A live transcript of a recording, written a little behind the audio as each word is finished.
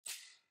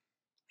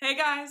Hey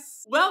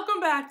guys, welcome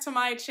back to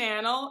my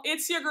channel.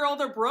 It's your girl,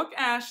 the Brooke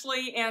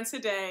Ashley, and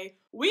today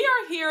we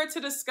are here to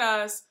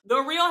discuss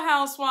The Real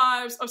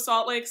Housewives of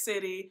Salt Lake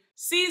City,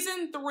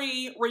 Season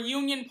 3,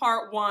 Reunion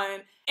Part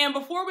 1. And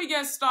before we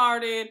get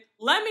started,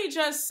 let me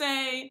just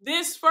say,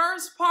 this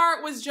first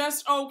part was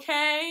just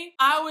okay.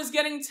 I was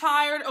getting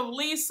tired of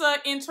Lisa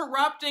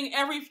interrupting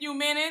every few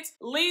minutes.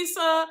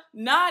 Lisa,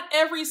 not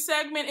every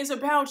segment is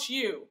about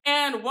you.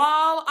 And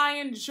while I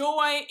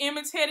enjoy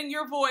imitating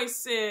your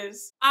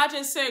voices, I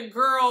just said,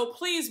 girl,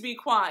 please be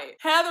quiet.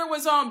 Heather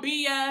was on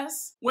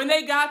BS. When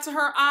they got to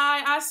her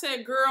eye, I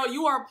said, girl,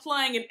 you are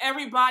playing in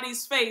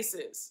everybody's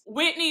faces.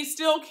 Whitney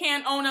still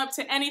can't own up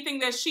to anything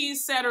that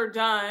she's said or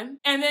done.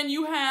 And then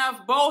you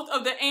have both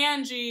of the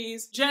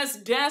Angies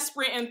just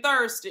desperate and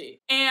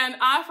thirsty. And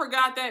I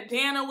forgot that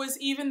Dana was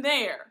even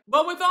there.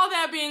 But with all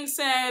that being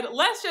said,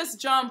 let's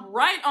just jump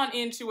right on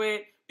into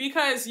it,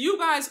 because you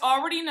guys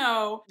already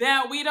know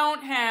that we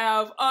don't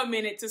have a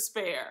minute to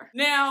spare.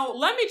 Now,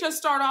 let me just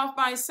start off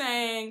by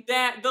saying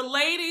that the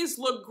ladies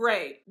look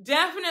great.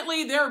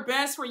 Definitely their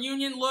best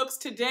reunion looks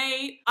to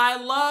date.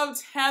 I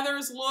loved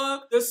Heather's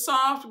look, the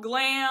soft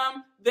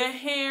glam, the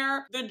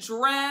hair, the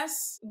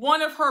dress,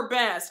 one of her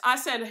best. I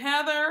said,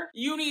 Heather,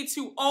 you need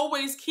to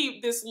always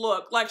keep this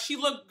look. Like, she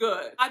looked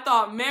good. I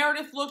thought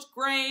Meredith looked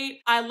great.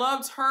 I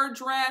loved her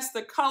dress.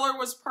 The color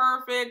was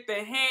perfect.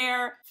 The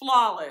hair,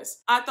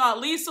 flawless. I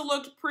thought Lisa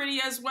looked pretty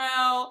as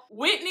well.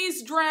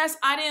 Whitney's dress,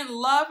 I didn't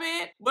love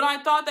it, but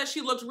I thought that she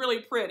looked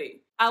really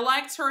pretty. I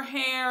liked her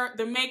hair.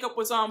 The makeup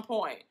was on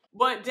point.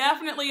 But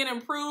definitely an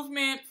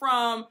improvement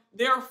from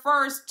their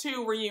first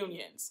two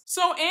reunions.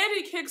 So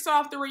Andy kicks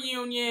off the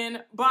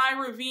reunion by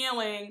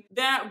revealing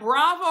that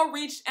Bravo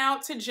reached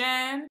out to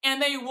Jen and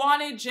they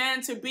wanted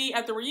Jen to be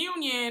at the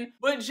reunion,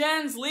 but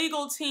Jen's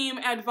legal team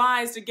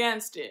advised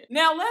against it.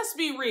 Now, let's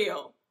be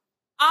real.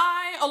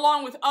 I,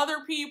 along with other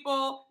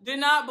people, did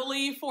not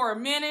believe for a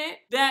minute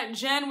that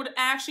Jen would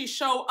actually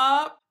show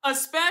up,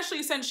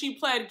 especially since she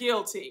pled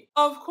guilty.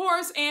 Of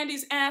course,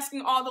 Andy's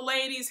asking all the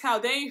ladies how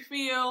they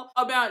feel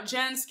about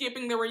Jen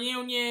skipping the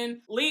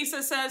reunion.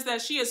 Lisa says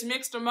that she has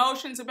mixed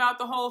emotions about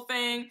the whole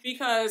thing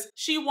because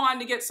she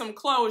wanted to get some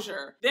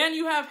closure. Then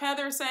you have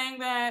Heather saying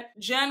that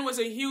Jen was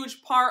a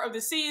huge part of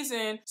the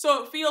season,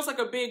 so it feels like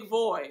a big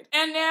void.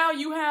 And now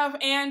you have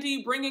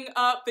Andy bringing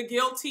up the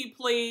guilty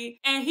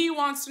plea, and he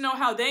wants to know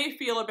how they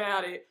feel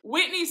about it.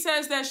 Whitney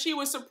says that she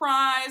was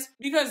surprised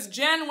because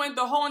Jen went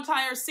the whole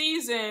entire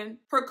season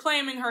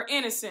proclaiming her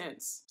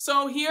innocence.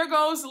 So here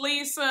goes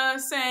Lisa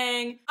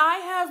saying, I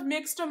have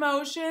mixed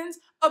emotions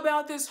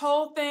about this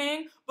whole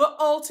thing, but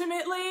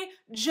ultimately,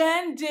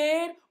 Jen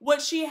did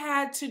what she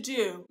had to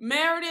do.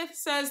 Meredith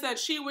says that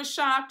she was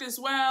shocked as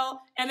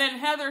well, and then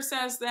Heather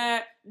says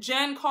that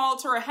Jen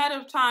called her ahead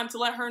of time to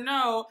let her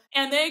know,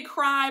 and they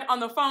cried on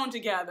the phone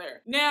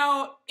together.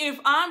 Now, if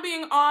I'm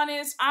being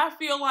honest, I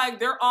feel like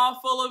they're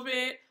all full of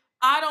it.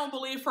 I don't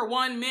believe for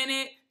 1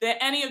 minute that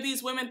any of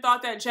these women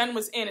thought that Jen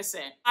was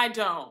innocent. I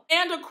don't.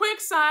 And a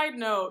quick side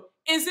note,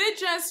 is it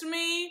just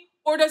me,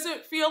 or does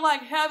it feel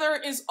like Heather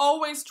is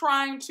always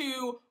trying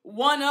to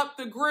one-up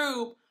the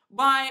group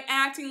by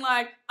acting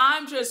like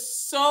I'm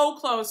just so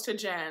close to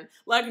Jen?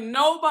 Like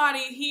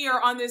nobody here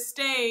on this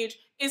stage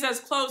is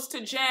as close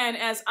to Jen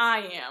as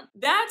I am.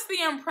 That's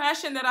the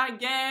impression that I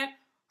get.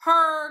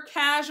 Her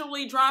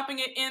casually dropping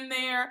it in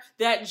there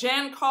that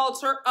Jen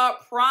called her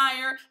up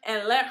prior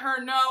and let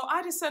her know.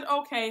 I just said,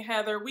 okay,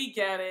 Heather, we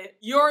get it.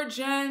 You're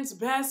Jen's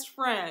best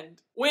friend.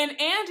 When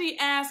Andy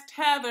asked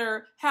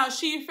Heather how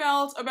she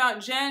felt about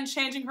Jen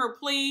changing her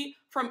plea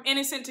from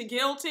innocent to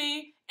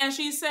guilty, and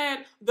she said,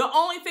 the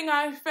only thing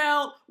I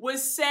felt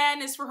was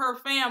sadness for her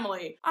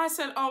family. I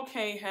said,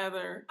 okay,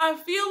 Heather. I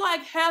feel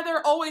like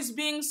Heather always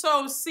being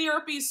so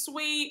syrupy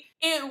sweet,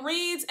 it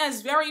reads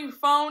as very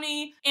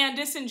phony and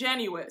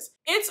disingenuous.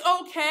 It's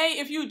okay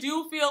if you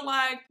do feel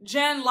like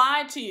Jen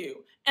lied to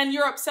you and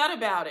you're upset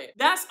about it.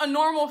 That's a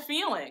normal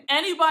feeling.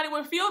 Anybody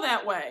would feel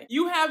that way.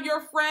 You have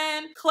your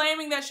friend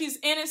claiming that she's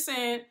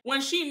innocent when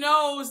she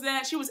knows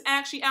that she was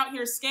actually out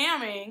here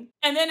scamming,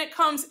 and then it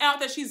comes out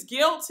that she's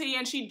guilty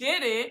and she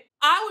did it.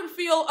 I would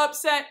feel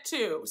upset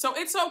too. So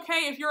it's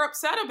okay if you're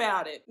upset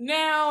about it.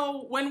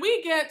 Now, when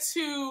we get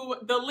to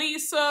the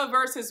Lisa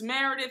versus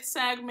Meredith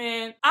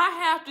segment, I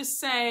have to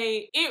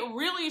say it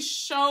really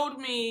showed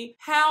me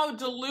how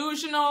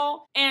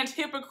delusional and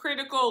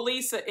hypocritical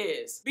Lisa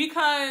is.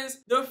 Because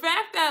the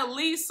fact that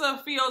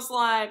Lisa feels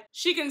like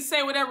she can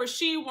say whatever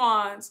she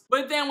wants,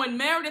 but then when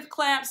Meredith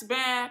claps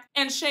back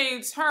and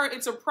shades her,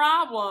 it's a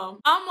problem.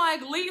 I'm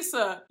like,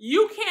 Lisa,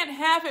 you can't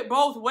have it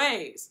both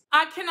ways.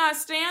 I cannot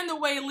stand the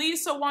way Lisa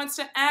wants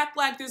to act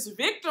like this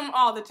victim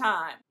all the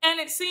time. And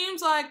it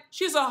seems like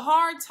she's a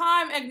hard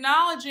time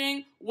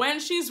acknowledging when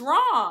she's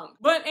wrong.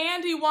 But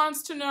Andy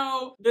wants to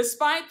know,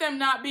 despite them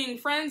not being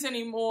friends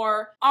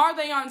anymore, are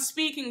they on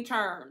speaking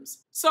terms?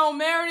 So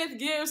Meredith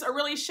gives a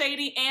really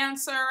shady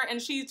answer,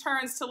 and she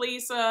turns to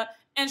Lisa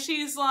and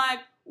she's like,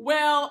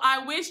 well,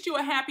 I wished you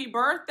a happy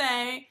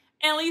birthday.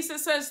 And Lisa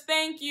says,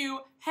 thank you,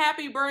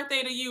 happy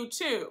birthday to you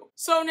too.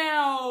 So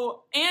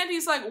now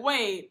Andy's like,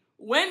 wait,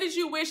 when did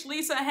you wish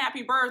Lisa a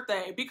happy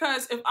birthday?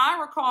 Because if I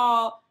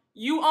recall,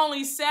 you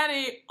only said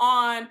it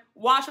on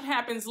Watch What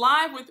Happens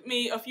Live with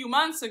me a few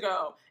months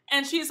ago.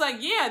 And she's like,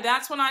 yeah,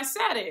 that's when I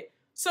said it.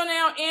 So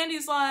now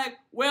Andy's like,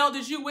 well,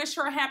 did you wish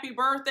her a happy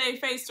birthday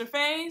face to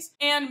face?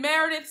 And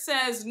Meredith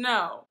says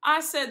no.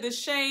 I said the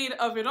shade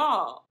of it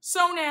all.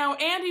 So now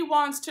Andy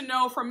wants to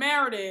know from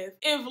Meredith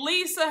if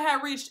Lisa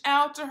had reached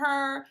out to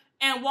her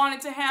and wanted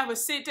to have a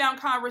sit-down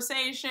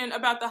conversation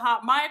about the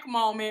hot mic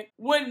moment,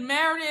 would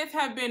Meredith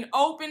have been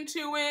open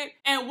to it,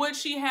 and would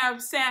she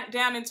have sat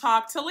down and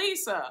talked to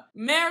Lisa?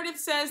 Meredith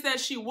says that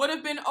she would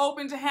have been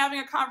open to having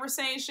a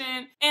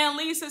conversation, and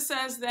Lisa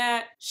says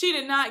that she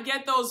did not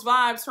get those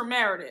vibes from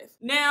Meredith.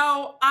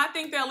 Now, I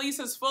think that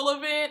Lisa's full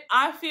of it.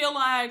 I feel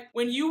like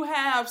when you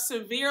have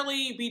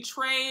severely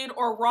betrayed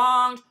or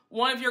wronged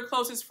one of your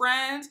closest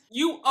friends,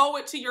 you owe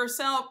it to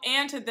yourself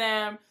and to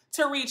them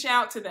to reach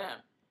out to them.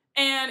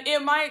 And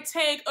it might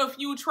take a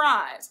few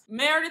tries.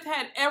 Meredith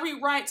had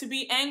every right to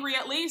be angry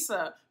at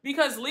Lisa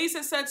because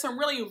Lisa said some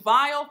really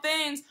vile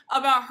things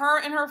about her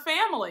and her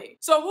family.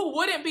 So who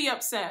wouldn't be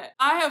upset?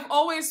 I have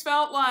always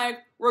felt like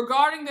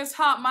regarding this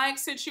hot mic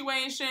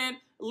situation,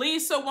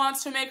 Lisa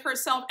wants to make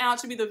herself out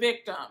to be the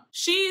victim.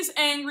 She's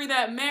angry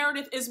that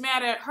Meredith is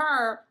mad at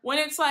her when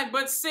it's like,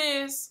 but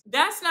sis,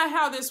 that's not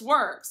how this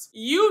works.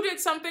 You did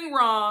something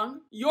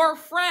wrong. Your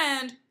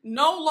friend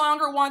no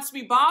longer wants to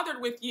be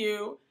bothered with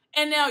you.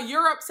 And now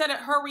you're upset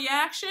at her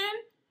reaction?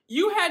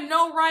 You had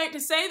no right to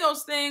say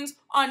those things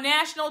on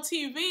national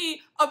TV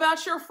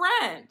about your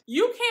friend.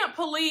 You can't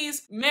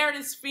police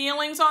Meredith's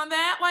feelings on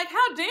that. Like,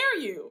 how dare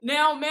you?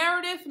 Now,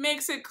 Meredith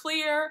makes it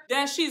clear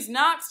that she's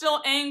not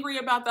still angry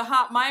about the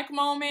hot mic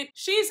moment.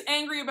 She's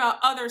angry about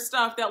other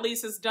stuff that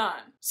Lisa's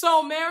done.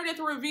 So Meredith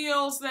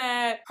reveals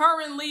that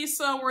her and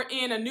Lisa were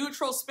in a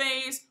neutral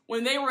space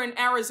when they were in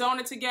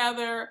Arizona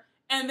together.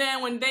 And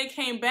then when they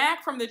came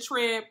back from the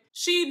trip,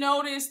 she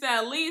noticed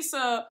that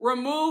Lisa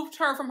removed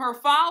her from her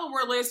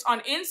follower list on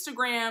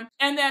Instagram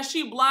and that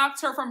she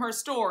blocked her from her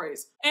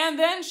stories. And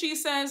then she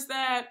says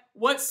that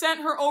what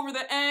sent her over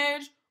the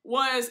edge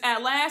was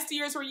at last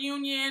year's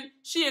reunion,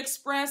 she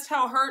expressed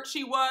how hurt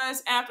she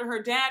was after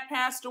her dad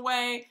passed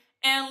away,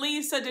 and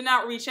Lisa did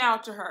not reach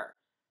out to her.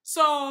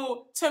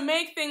 So to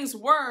make things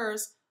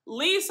worse,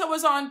 Lisa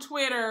was on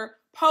Twitter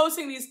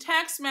posting these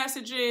text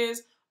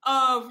messages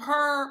of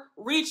her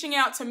reaching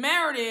out to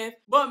Meredith,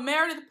 but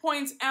Meredith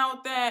points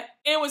out that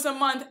it was a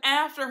month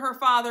after her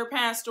father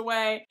passed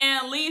away,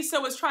 and Lisa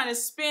was trying to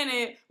spin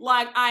it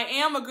like, I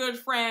am a good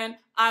friend,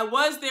 I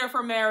was there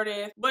for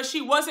Meredith, but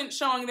she wasn't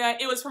showing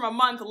that it was from a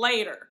month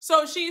later.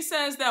 So she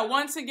says that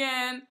once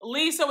again,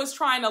 Lisa was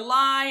trying to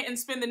lie and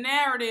spin the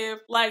narrative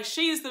like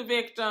she's the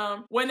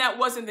victim when that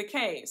wasn't the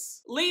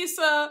case.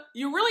 Lisa,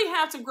 you really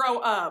have to grow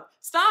up.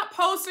 Stop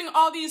posting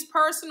all these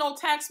personal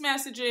text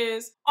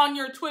messages on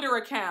your Twitter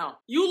account.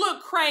 You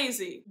look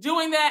crazy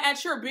doing that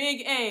at your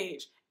big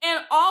age.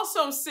 And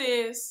also,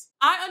 sis,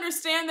 I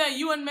understand that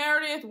you and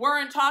Meredith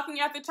weren't talking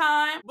at the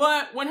time,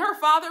 but when her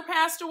father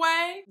passed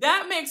away,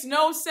 that makes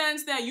no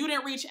sense that you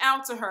didn't reach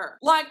out to her.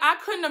 Like, I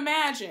couldn't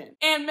imagine.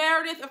 And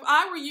Meredith, if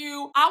I were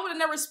you, I would have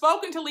never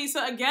spoken to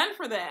Lisa again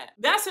for that.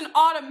 That's an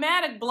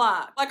automatic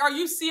block. Like, are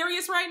you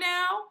serious right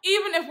now?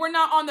 Even if we're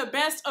not on the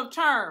best of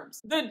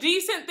terms, the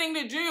decent thing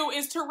to do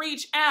is to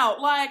reach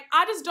out. Like,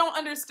 I just don't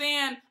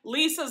understand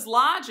Lisa's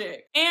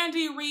logic.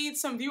 Andy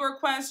reads some viewer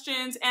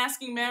questions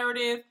asking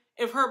Meredith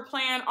if her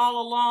plan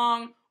all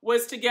along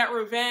was to get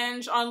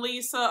revenge on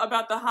Lisa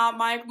about the hot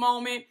mic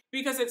moment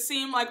because it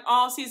seemed like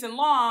all season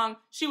long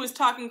she was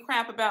talking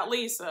crap about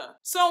Lisa.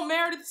 So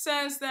Meredith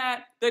says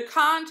that the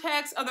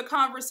context of the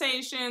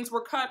conversations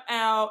were cut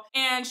out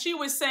and she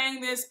was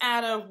saying this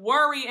out of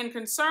worry and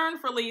concern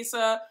for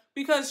Lisa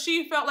because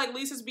she felt like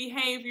Lisa's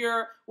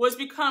behavior was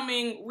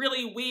becoming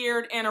really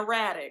weird and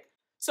erratic.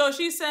 So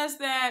she says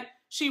that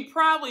she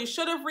probably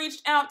should have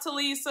reached out to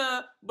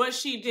Lisa, but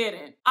she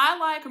didn't. I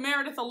like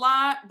Meredith a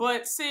lot,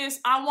 but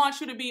sis, I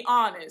want you to be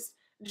honest.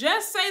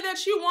 Just say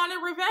that you wanted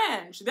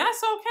revenge.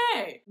 That's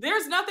okay.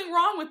 There's nothing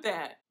wrong with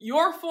that.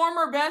 Your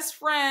former best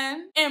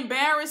friend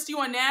embarrassed you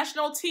on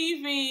national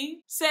TV,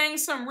 saying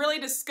some really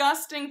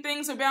disgusting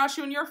things about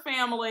you and your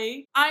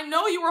family. I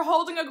know you were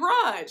holding a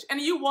grudge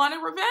and you wanted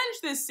revenge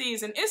this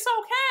season. It's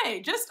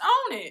okay. Just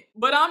own it.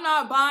 But I'm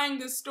not buying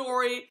this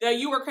story that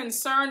you were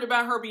concerned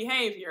about her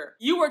behavior.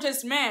 You were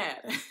just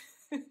mad.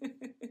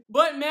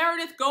 But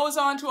Meredith goes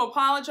on to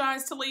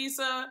apologize to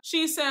Lisa.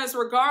 She says,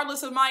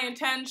 regardless of my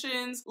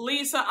intentions,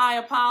 Lisa, I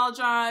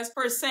apologize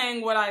for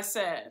saying what I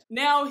said.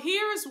 Now,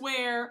 here's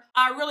where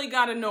I really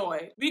got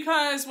annoyed.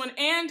 Because when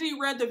Andy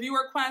read the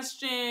viewer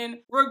question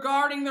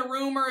regarding the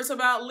rumors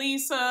about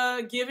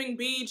Lisa giving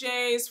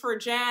BJs for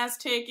jazz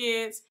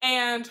tickets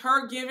and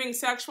her giving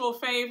sexual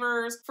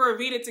favors for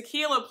Vita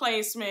Tequila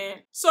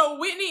placement, so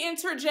Whitney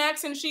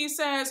interjects and she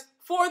says,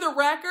 for the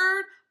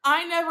record,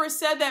 I never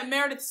said that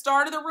Meredith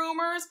started the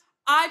rumors.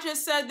 I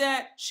just said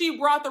that she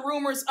brought the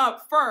rumors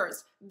up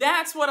first.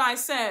 That's what I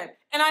said.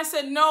 And I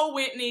said, no,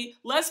 Whitney,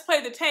 let's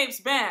play the tapes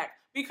back.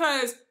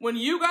 Because when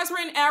you guys were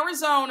in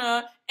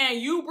Arizona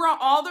and you brought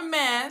all the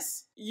mess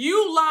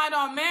you lied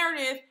on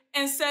Meredith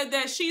and said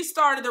that she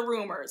started the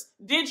rumors.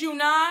 Did you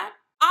not?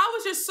 I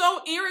was just so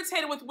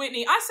irritated with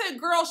Whitney. I said,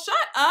 girl, shut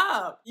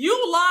up. You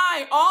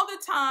lie all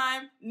the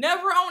time,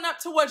 never own up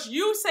to what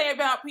you say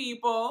about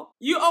people.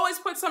 You always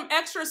put some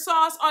extra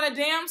sauce on a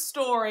damn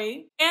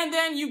story, and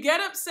then you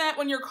get upset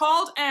when you're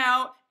called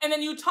out, and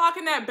then you talk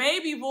in that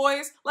baby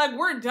voice like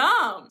we're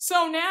dumb.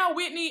 So now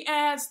Whitney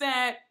adds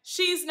that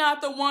she's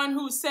not the one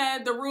who said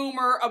the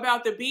rumor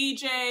about the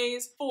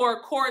BJs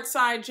for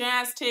courtside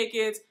jazz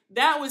tickets.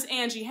 That was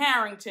Angie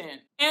Harrington.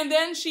 And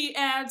then she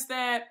adds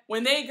that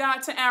when they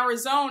got to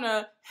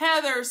Arizona,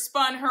 Heather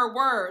spun her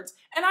words.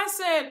 And I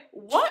said,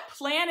 what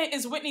planet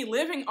is Whitney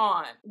living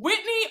on?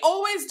 Whitney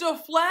always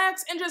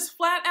deflects and just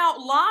flat out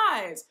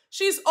lies.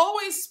 She's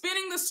always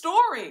spinning the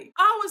story.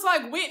 I was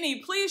like,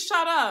 Whitney, please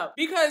shut up.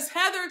 Because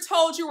Heather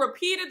told you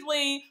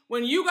repeatedly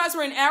when you guys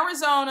were in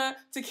Arizona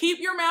to keep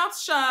your mouth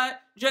shut,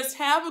 just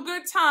have a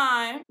good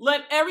time,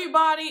 let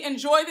everybody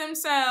enjoy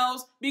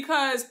themselves,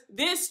 because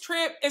this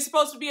trip is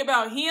supposed to be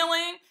about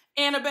healing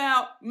and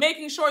about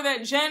making sure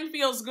that Jen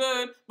feels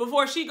good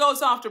before she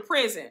goes off to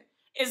prison.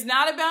 It's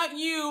not about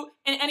you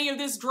and any of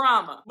this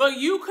drama. But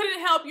you couldn't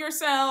help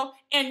yourself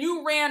and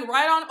you ran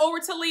right on over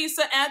to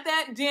Lisa at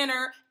that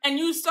dinner and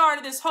you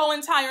started this whole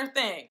entire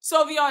thing.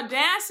 So the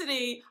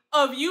audacity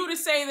of you to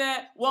say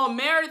that, well,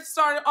 Meredith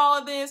started all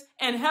of this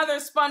and Heather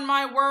spun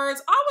my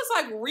words, I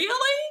was like,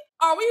 really?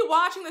 Are we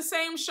watching the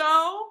same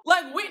show?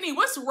 Like, Whitney,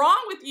 what's wrong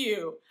with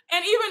you?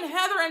 And even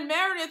Heather and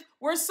Meredith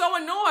were so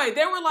annoyed.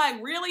 They were like,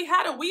 really?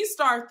 How did we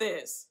start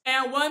this?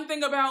 And one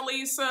thing about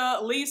Lisa,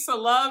 Lisa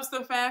loves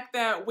the fact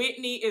that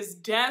Whitney is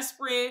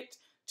desperate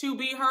to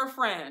be her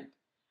friend.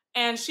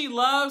 And she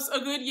loves a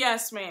good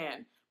yes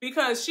man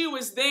because she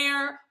was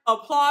there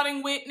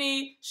applauding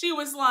Whitney. She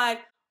was like,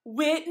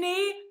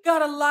 Whitney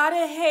got a lot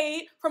of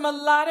hate from a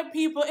lot of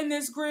people in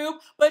this group,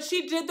 but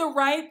she did the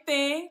right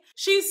thing.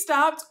 She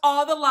stopped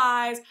all the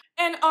lies.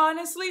 And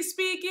honestly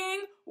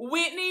speaking,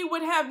 Whitney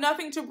would have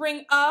nothing to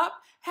bring up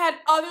had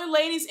other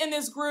ladies in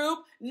this group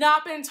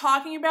not been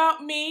talking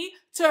about me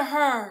to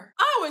her.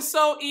 I was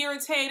so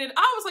irritated.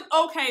 I was like,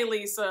 okay,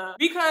 Lisa,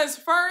 because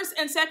first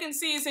and second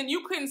season,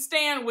 you couldn't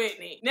stand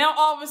Whitney. Now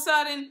all of a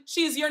sudden,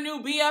 she's your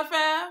new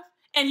BFF.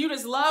 And you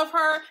just love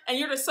her, and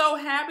you're just so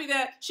happy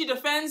that she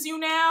defends you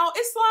now.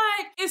 It's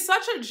like, it's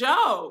such a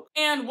joke.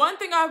 And one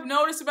thing I've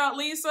noticed about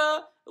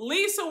Lisa,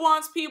 Lisa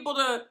wants people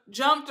to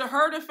jump to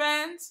her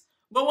defense,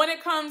 but when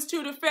it comes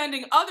to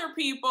defending other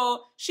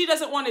people, she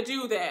doesn't want to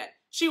do that.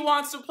 She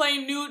wants to play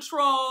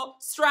neutral,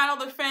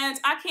 straddle the fence.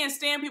 I can't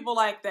stand people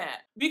like that.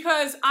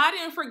 Because I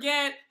didn't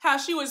forget how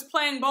she was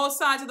playing both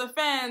sides of the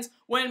fence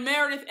when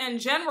Meredith and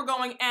Jen were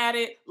going at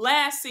it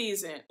last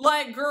season.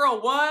 Like,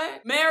 girl,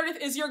 what? Meredith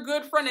is your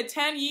good friend of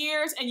 10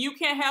 years and you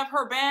can't have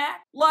her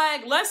back?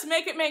 Like, let's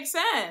make it make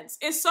sense.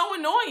 It's so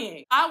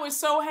annoying. I was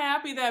so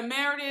happy that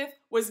Meredith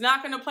was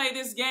not going to play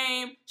this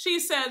game. She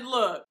said,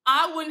 look,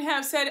 I wouldn't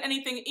have said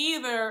anything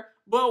either,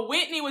 but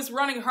Whitney was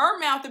running her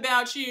mouth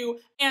about you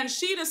and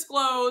she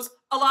disclosed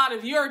a lot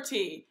of your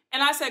tea.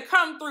 And I said,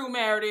 come through,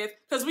 Meredith,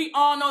 because we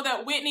all know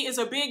that Whitney is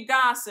a big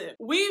gossip.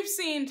 We've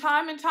seen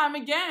time and time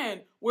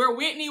again where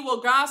Whitney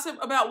will gossip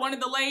about one of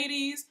the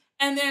ladies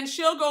and then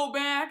she'll go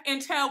back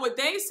and tell what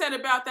they said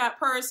about that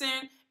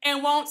person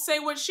and won't say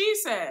what she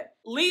said.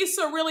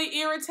 Lisa really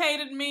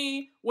irritated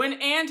me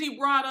when Andy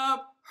brought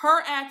up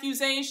her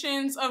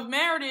accusations of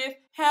Meredith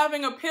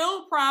having a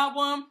pill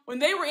problem when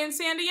they were in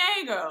San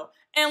Diego.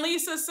 And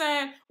Lisa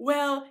said,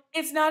 well,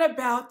 it's not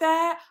about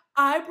that.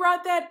 I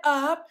brought that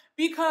up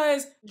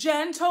because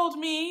Jen told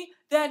me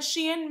that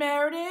she and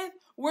Meredith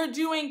were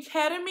doing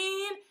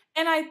ketamine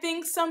and I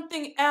think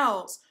something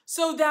else.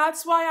 So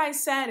that's why I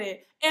said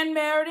it. And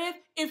Meredith,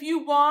 if you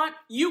want,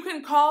 you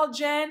can call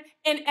Jen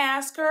and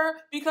ask her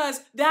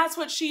because that's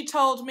what she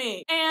told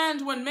me.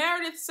 And when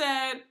Meredith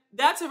said,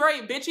 that's a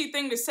very bitchy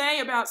thing to say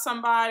about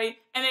somebody,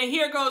 and then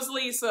here goes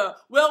Lisa,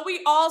 well,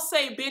 we all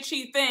say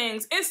bitchy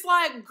things. It's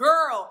like,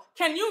 girl,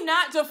 can you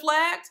not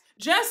deflect?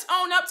 Just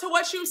own up to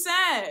what you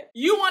said.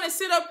 You want to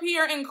sit up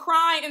here and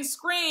cry and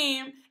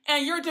scream,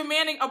 and you're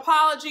demanding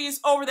apologies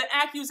over the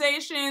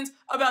accusations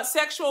about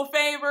sexual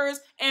favors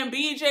and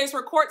BJ's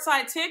for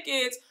courtside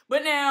tickets,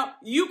 but now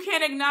you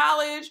can't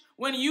acknowledge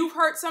when you've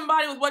hurt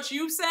somebody with what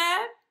you've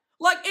said?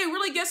 Like, it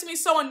really gets me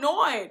so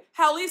annoyed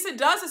how Lisa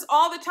does this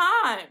all the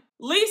time.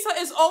 Lisa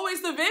is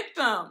always the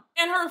victim.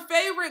 And her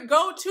favorite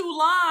go-to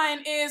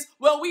line is,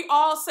 well, we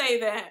all say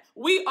that.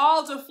 We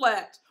all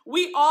deflect.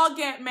 We all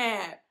get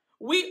mad.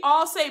 We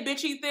all say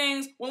bitchy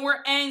things when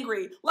we're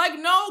angry. Like,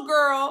 no,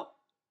 girl,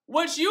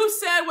 what you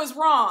said was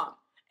wrong.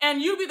 And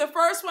you be the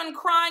first one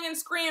crying and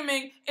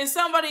screaming if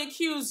somebody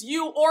accused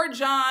you or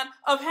John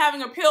of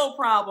having a pill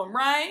problem,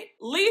 right?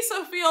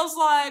 Lisa feels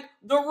like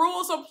the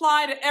rules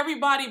apply to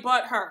everybody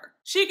but her.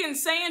 She can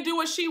say and do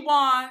what she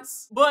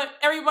wants, but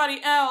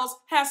everybody else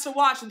has to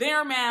watch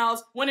their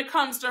mouths when it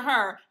comes to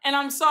her. And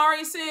I'm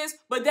sorry, sis,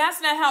 but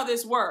that's not how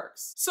this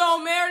works. So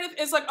Meredith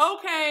is like,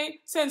 okay,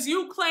 since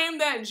you claim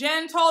that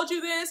Jen told you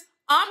this,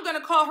 I'm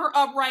gonna call her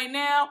up right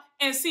now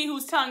and see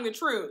who's telling the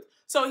truth.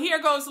 So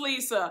here goes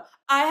Lisa.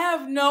 I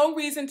have no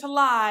reason to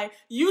lie.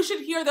 You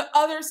should hear the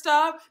other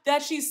stuff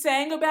that she's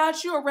saying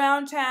about you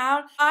around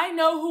town. I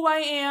know who I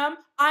am.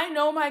 I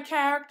know my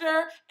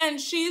character. And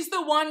she's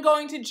the one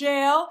going to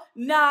jail,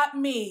 not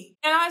me.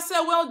 And I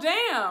said, well,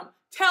 damn.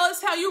 Tell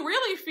us how you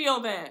really feel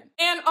then.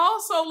 And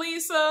also,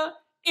 Lisa,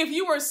 if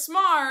you were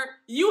smart,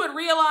 you would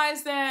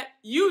realize that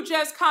you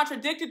just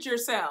contradicted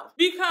yourself.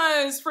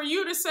 Because for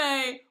you to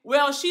say,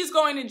 well, she's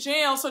going to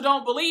jail, so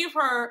don't believe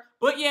her,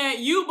 but yet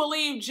you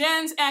believe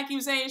Jen's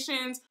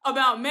accusations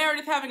about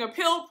Meredith having a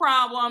pill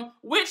problem,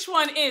 which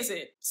one is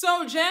it?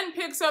 So Jen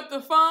picks up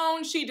the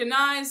phone, she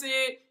denies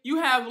it.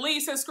 You have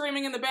Lisa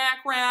screaming in the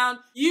background.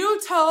 You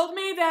told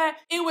me that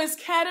it was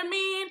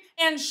ketamine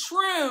and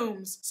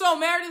shrooms. So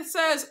Meredith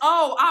says,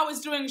 oh, I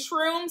was doing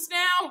shrooms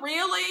now?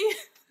 Really?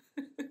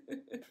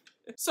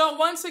 So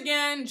once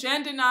again,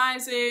 Jen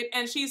denies it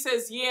and she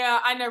says, yeah,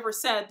 I never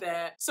said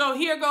that. So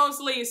here goes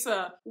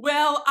Lisa.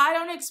 Well, I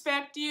don't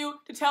expect you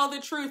to tell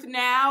the truth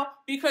now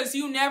because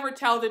you never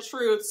tell the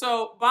truth.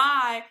 So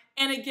bye.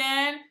 And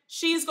again,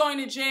 she's going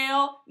to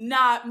jail,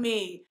 not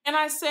me. And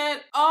I said,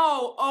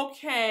 oh,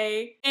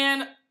 okay.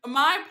 And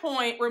my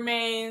point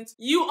remains,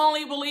 you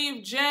only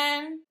believe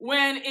Jen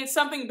when it's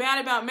something bad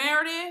about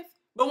Meredith.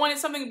 But when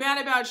it's something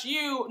bad about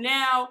you,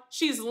 now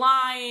she's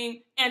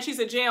lying and she's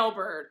a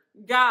jailbird.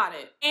 Got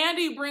it.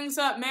 Andy brings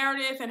up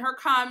Meredith and her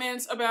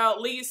comments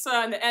about Lisa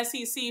and the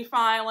SEC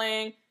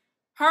filing.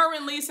 Her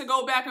and Lisa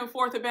go back and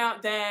forth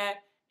about that.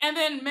 And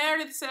then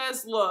Meredith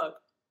says, look,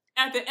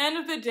 at the end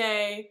of the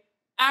day,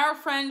 our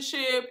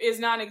friendship is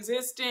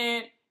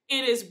non-existent.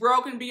 It is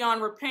broken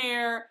beyond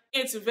repair.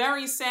 It's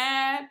very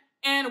sad.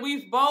 And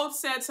we've both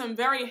said some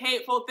very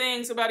hateful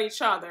things about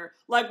each other.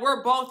 Like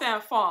we're both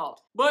at fault.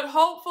 But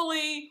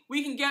hopefully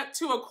we can get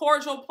to a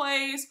cordial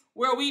place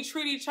where we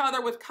treat each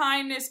other with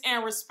kindness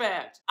and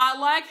respect. I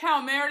like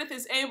how Meredith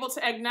is able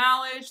to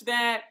acknowledge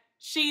that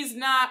she's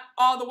not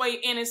all the way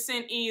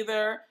innocent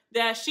either,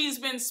 that she's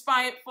been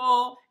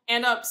spiteful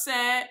and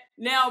upset.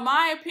 Now,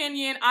 my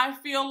opinion, I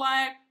feel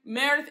like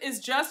Meredith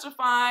is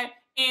justified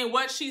in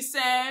what she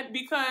said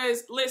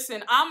because,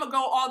 listen, I'm gonna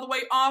go all the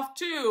way off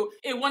too.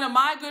 If one of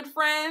my good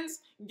friends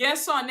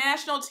gets on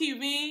national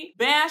TV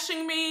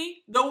bashing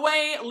me the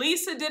way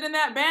Lisa did in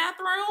that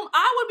bathroom,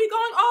 I would be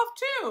going off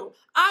too.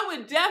 I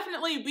would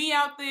definitely be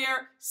out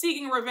there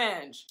seeking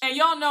revenge. And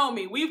y'all know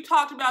me, we've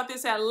talked about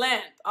this at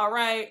length, all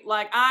right?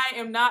 Like, I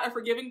am not a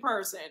forgiving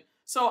person.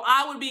 So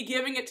I would be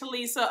giving it to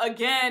Lisa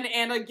again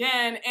and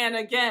again and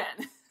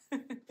again.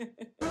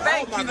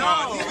 Thank you.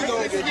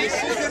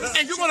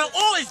 And you're gonna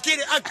always get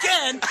it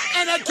again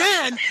and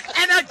again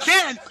and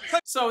again.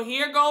 So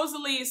here goes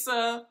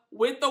Lisa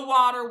with the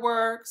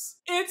waterworks.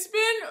 It's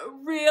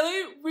been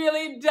really,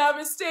 really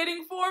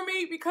devastating for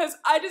me because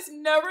I just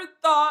never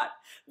thought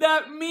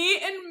that me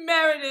and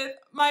Meredith,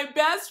 my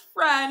best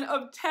friend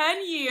of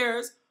 10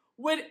 years,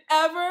 would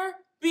ever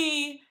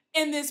be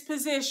in this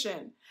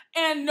position.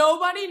 And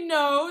nobody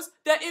knows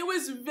that it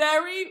was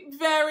very,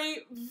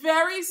 very,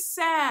 very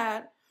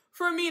sad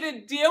for me to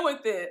deal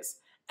with this.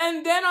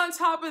 And then on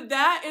top of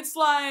that, it's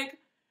like,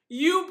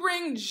 you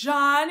bring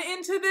John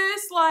into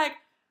this? Like,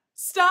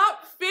 stop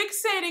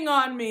fixating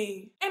on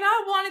me. And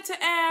I wanted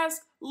to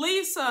ask,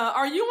 Lisa,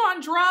 are you on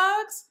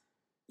drugs?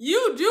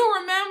 You do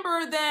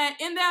remember that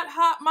in that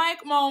hot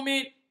mic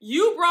moment,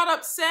 you brought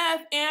up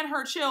Seth and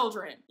her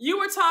children. You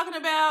were talking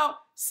about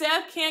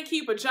Seth can't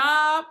keep a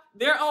job.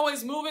 They're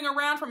always moving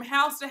around from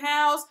house to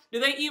house. Do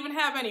they even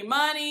have any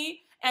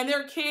money? And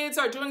their kids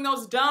are doing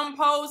those dumb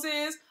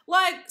poses.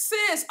 Like,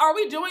 sis, are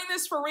we doing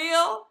this for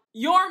real?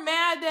 You're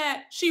mad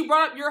that she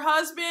brought up your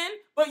husband,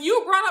 but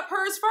you brought up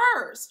hers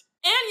first.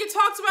 And you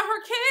talked about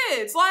her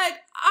kids. Like,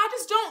 I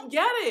just don't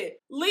get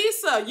it.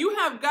 Lisa, you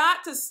have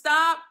got to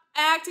stop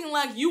acting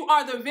like you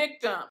are the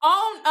victim.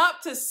 Own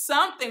up to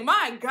something.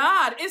 My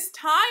God, it's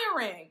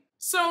tiring.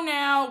 So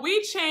now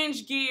we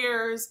change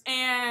gears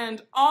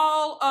and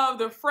all of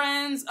the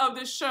friends of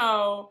the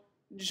show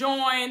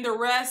join the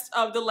rest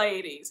of the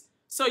ladies.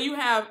 So you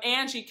have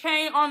Angie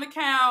K on the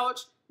couch,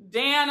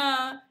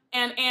 Dana,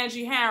 and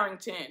Angie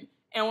Harrington.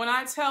 And when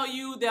I tell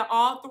you that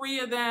all three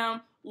of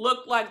them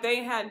looked like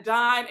they had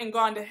died and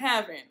gone to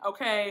heaven,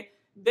 okay?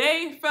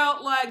 They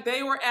felt like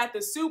they were at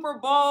the Super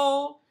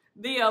Bowl,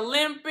 the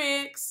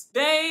Olympics.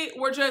 They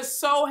were just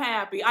so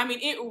happy. I mean,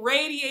 it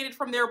radiated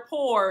from their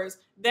pores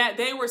that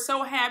they were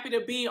so happy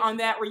to be on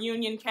that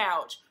reunion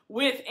couch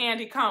with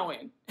Andy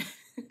Cohen.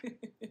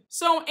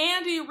 So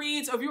Andy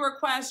reads a viewer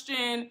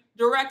question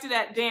directed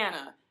at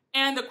Dana.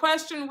 And the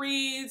question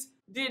reads,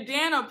 did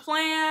Dana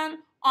plan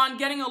on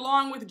getting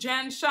along with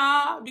Jen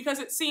Shah? Because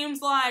it seems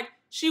like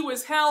she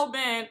was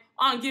hell-bent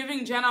on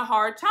giving Jen a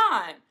hard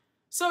time.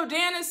 So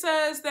Dana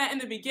says that in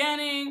the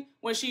beginning,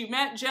 when she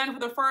met Jen for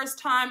the first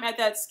time at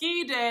that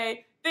ski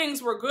day,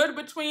 things were good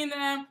between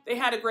them. They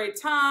had a great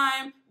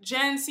time.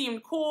 Jen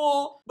seemed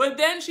cool. But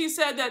then she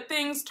said that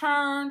things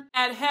turned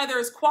at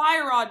Heather's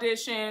choir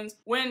auditions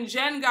when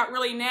Jen got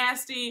really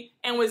nasty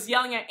and was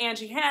yelling at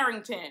Angie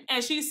Harrington.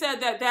 And she said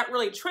that that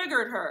really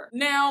triggered her.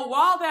 Now,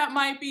 while that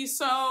might be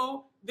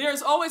so,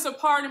 there's always a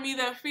part of me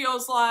that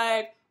feels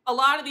like a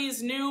lot of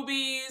these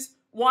newbies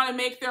want to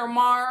make their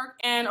mark,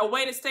 and a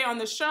way to stay on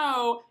the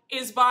show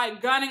is by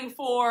gunning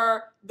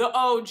for the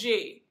OG.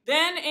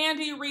 Then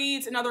Andy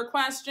reads another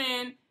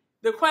question.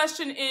 The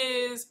question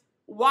is,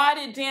 why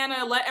did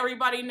Dana let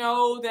everybody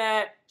know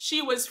that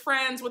she was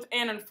friends with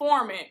an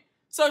informant?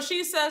 So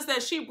she says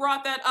that she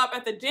brought that up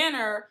at the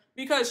dinner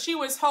because she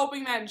was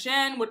hoping that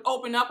Jen would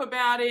open up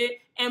about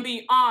it and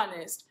be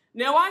honest.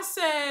 Now, I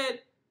said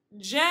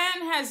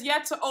Jen has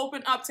yet to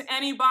open up to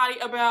anybody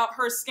about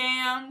her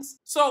scams.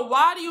 So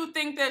why do you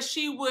think that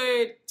she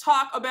would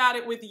talk about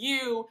it with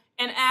you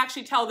and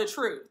actually tell the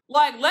truth?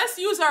 Like, let's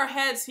use our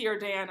heads here,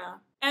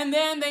 Dana. And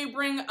then they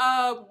bring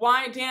up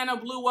why Dana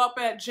blew up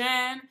at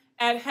Jen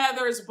at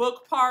Heather's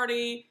book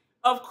party.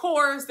 Of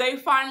course, they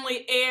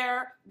finally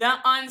air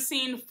that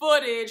unseen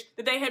footage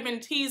that they had been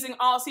teasing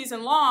all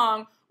season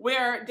long,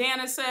 where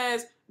Dana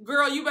says,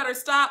 girl, you better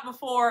stop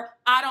before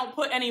I don't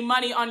put any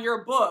money on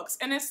your books.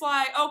 And it's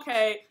like,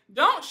 okay,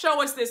 don't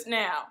show us this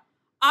now.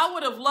 I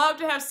would have loved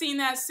to have seen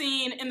that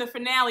scene in the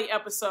finale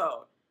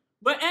episode.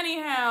 But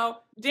anyhow,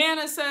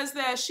 Dana says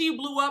that she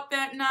blew up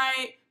that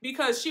night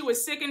because she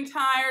was sick and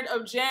tired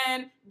of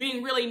Jen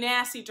being really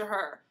nasty to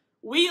her.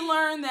 We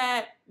learned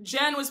that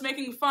Jen was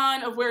making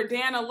fun of where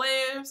Dana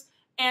lives,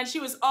 and she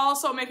was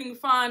also making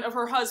fun of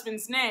her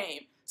husband's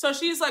name. So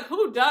she's like,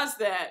 who does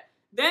that?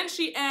 Then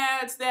she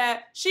adds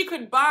that she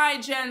could buy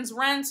Jen's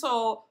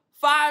rental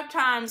 5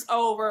 times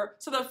over.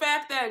 So the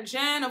fact that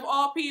Jen, of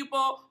all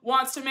people,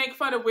 wants to make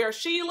fun of where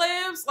she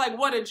lives, like,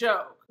 what a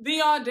joke.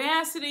 The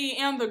audacity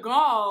and the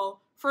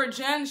gall for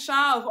Jen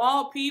Shah, of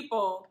all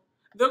people,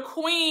 the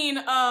queen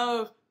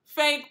of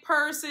fake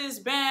purses,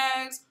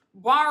 bags,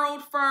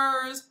 borrowed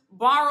furs,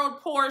 borrowed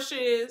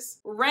Porsches,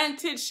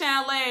 rented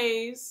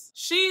chalets.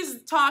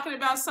 She's talking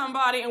about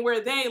somebody and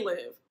where they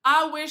live.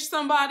 I wish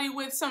somebody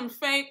with some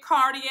fake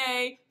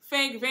Cartier,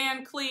 fake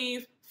Van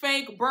Cleef,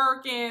 fake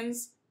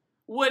Birkins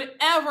would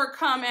ever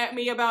come at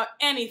me about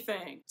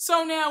anything.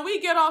 So now we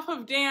get off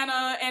of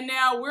Dana, and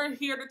now we're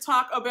here to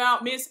talk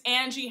about Miss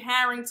Angie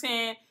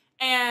Harrington.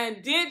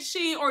 And did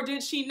she or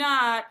did she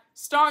not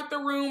start the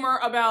rumor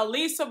about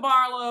Lisa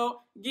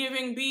Barlow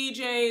giving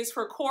BJs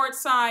for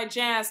courtside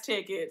jazz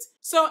tickets?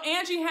 So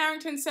Angie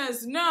Harrington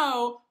says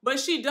no, but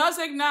she does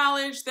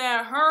acknowledge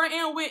that her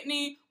and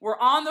Whitney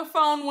were on the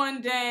phone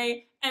one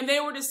day and they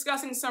were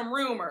discussing some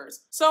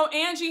rumors. So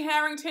Angie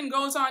Harrington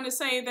goes on to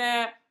say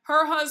that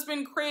her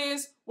husband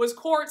Chris was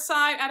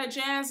courtside at a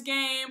jazz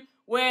game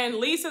when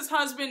Lisa's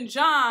husband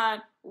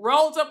John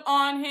rolled up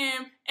on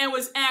him and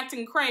was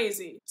acting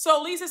crazy.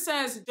 So Lisa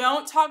says,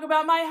 don't talk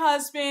about my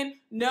husband.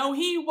 No,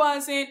 he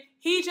wasn't.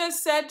 He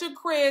just said to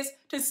Chris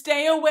to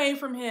stay away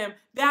from him.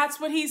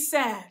 That's what he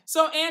said.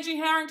 So Angie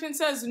Harrington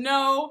says,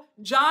 no,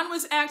 John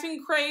was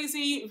acting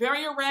crazy,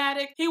 very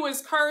erratic. He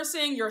was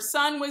cursing. Your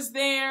son was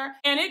there.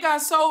 And it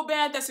got so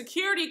bad that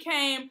security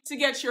came to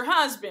get your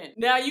husband.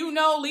 Now, you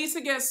know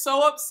Lisa gets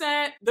so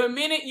upset the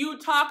minute you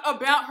talk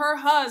about her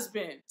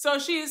husband. So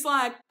she's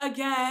like,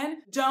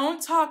 again,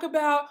 don't talk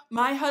about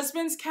my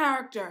husband's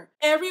character.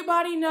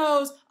 Everybody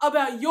knows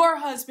about your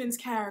husband's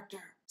character.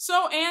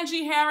 So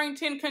Angie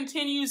Harrington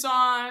continues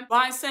on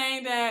by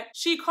saying that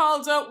she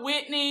called up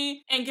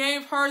Whitney and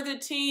gave her the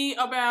tea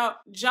about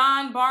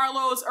John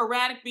Barlow's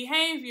erratic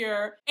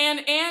behavior.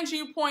 And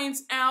Angie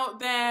points out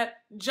that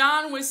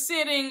John was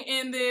sitting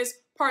in this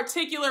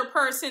particular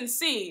person's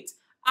seat.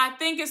 I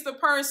think it's the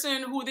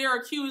person who they're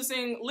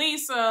accusing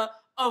Lisa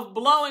of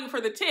blowing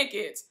for the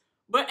tickets.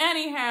 But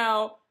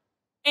anyhow,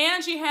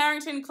 Angie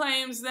Harrington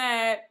claims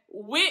that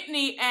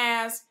Whitney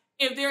asked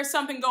if there's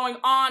something going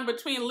on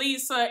between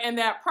Lisa and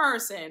that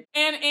person.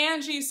 And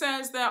Angie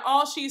says that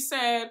all she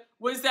said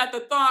was that the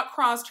thought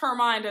crossed her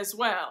mind as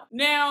well.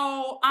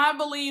 Now, I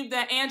believe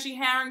that Angie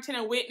Harrington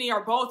and Whitney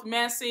are both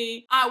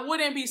messy. I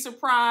wouldn't be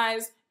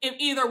surprised if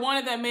either one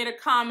of them made a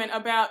comment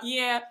about,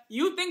 yeah,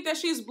 you think that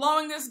she's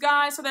blowing this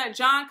guy so that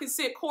John could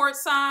sit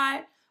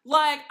courtside?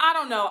 Like, I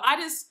don't know.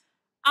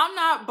 I'm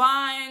not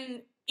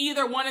buying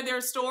either one of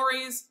their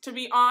stories, to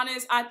be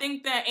honest. I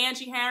think that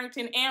Angie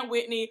Harrington and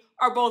Whitney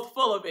are both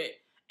full of it.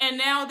 And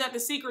now that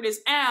the secret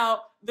is out,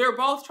 they're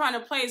both trying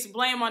to place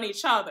blame on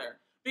each other.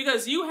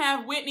 Because you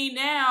have Whitney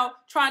now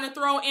trying to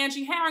throw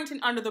Angie Harrington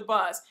under the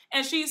bus.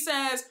 And she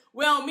says,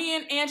 well, me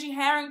and Angie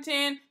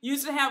Harrington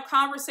used to have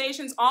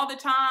conversations all the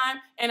time,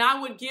 and I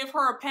would give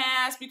her a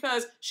pass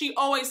because she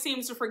always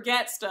seems to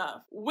forget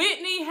stuff.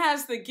 Whitney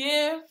has the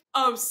gift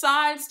of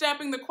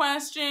sidestepping the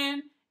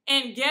question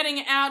and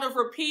getting out of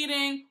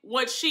repeating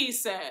what she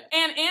said.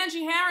 And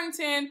Angie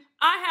Harrington,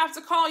 I have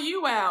to call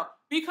you out,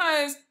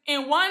 because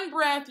in one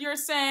breath you're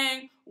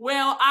saying,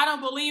 well, I don't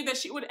believe that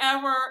she would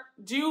ever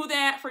do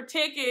that for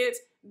tickets.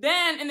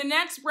 Then in the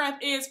next breath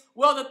is,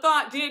 well, the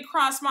thought did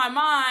cross my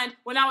mind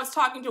when I was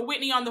talking to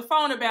Whitney on the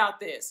phone about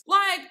this.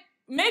 Like,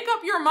 make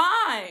up your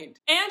mind.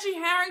 Angie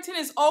Harrington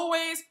is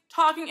always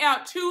talking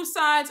out two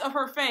sides of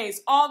her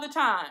face all the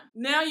time.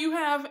 Now you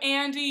have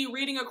Andy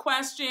reading a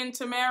question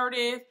to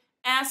Meredith,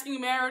 asking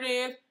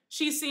Meredith.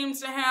 She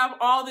seems to have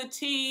all the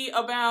tea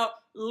about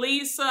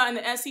Lisa and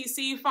the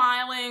SEC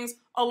filings,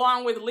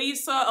 along with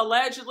Lisa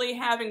allegedly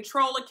having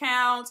troll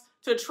accounts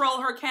to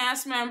troll her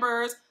cast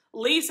members.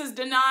 Lisa's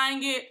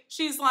denying it.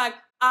 She's like,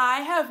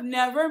 I have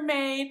never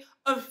made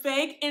a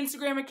fake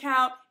Instagram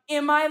account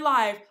in my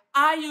life.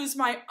 I use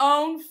my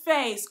own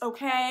face,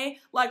 okay?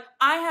 Like,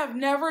 I have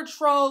never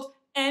trolled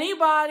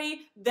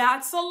anybody.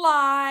 That's a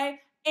lie.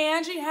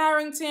 Angie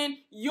Harrington,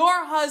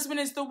 your husband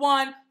is the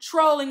one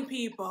trolling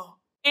people.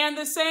 And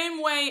the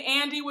same way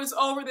Andy was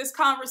over this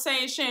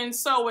conversation,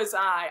 so was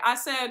I. I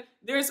said,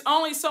 there's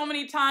only so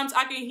many times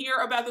I can hear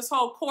about this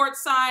whole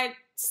courtside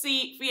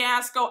seat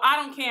fiasco. I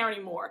don't care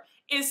anymore.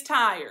 It's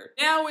tired.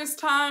 Now it's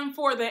time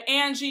for the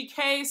Angie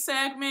K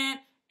segment.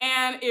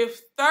 And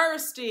if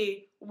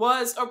thirsty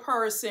was a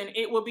person,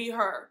 it would be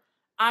her.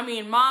 I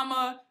mean,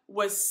 Mama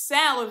was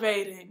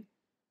salivating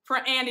for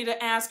Andy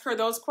to ask her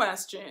those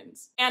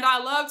questions. And I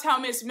loved how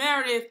Miss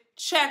Meredith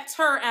checked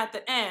her at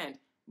the end.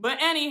 But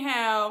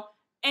anyhow,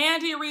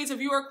 Andy reads a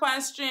viewer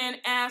question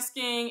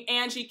asking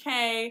Angie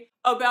K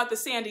about the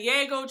San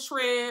Diego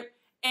trip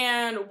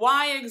and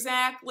why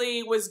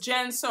exactly was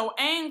Jen so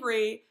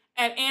angry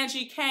at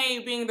Angie K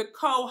being the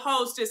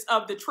co-hostess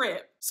of the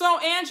trip. So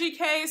Angie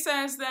K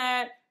says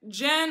that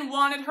Jen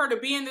wanted her to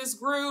be in this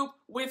group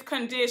with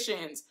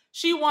conditions.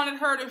 She wanted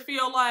her to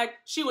feel like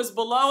she was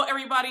below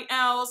everybody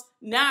else,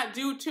 not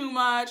do too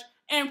much,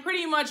 and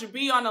pretty much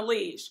be on a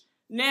leash.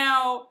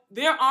 Now,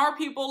 there are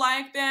people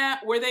like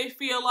that where they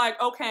feel like,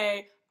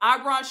 okay,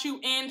 I brought you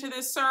into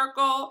this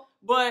circle,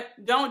 but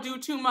don't do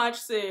too much,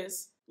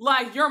 sis.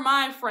 Like, you're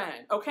my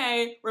friend,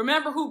 okay?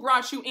 Remember who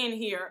brought you in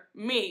here,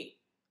 me.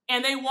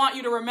 And they want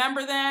you to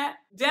remember that.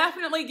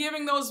 Definitely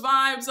giving those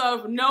vibes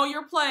of know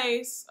your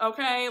place,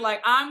 okay?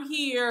 Like, I'm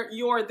here,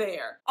 you're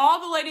there. All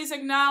the ladies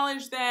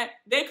acknowledged that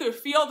they could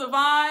feel the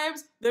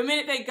vibes the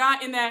minute they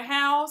got in that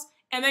house,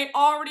 and they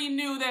already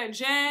knew that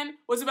Jen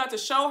was about to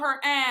show her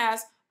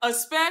ass,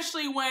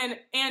 especially when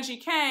Angie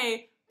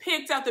K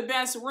picked out the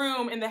best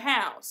room in the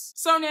house.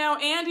 So now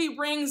Andy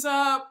brings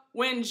up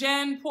when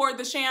Jen poured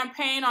the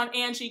champagne on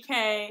Angie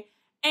K,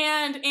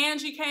 and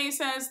Angie K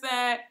says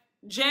that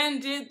Jen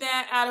did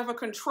that out of a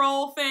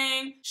control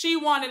thing. She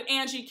wanted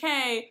Angie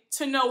K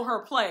to know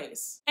her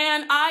place.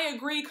 And I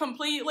agree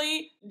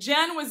completely.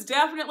 Jen was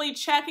definitely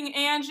checking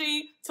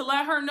Angie to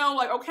let her know,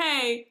 like,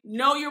 okay,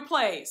 know your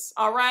place,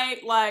 all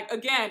right? Like,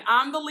 again,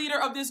 I'm the leader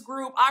of this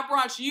group. I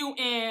brought you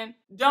in.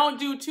 Don't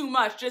do too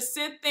much. Just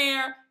sit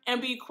there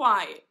and be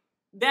quiet.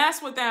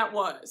 That's what that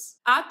was.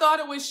 I thought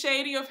it was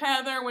shady of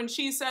Heather when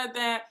she said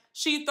that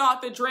she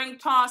thought the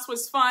drink toss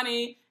was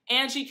funny.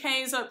 Angie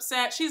K's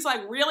upset. She's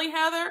like, really,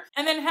 Heather?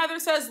 And then Heather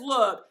says,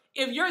 look,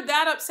 if you're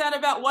that upset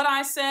about what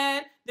I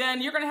said, then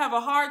you're going to have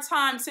a hard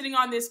time sitting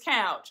on this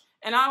couch.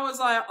 And I was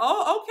like,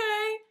 oh,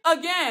 okay.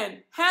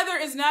 Again, Heather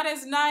is not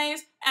as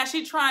nice as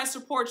she tries to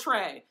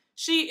portray.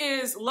 She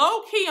is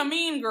low-key a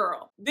mean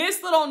girl.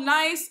 This little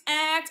nice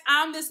act,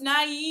 I'm this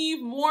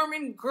naive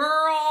Mormon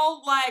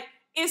girl, like,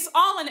 it's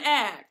all an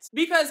act.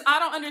 Because I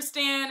don't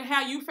understand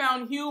how you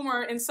found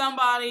humor in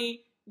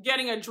somebody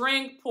getting a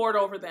drink poured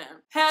over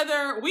them.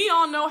 Heather, we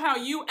all know how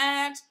you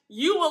act.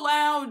 You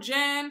allow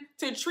Jen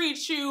to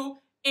treat you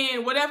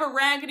in whatever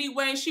raggedy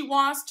way she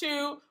wants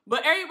to,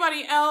 but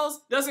everybody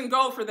else doesn't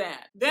go for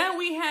that. Then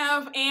we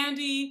have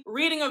Andy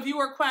reading a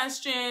viewer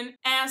question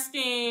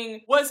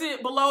asking, was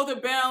it below the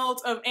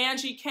belt of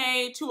Angie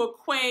K to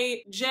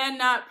equate Jen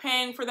not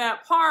paying for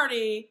that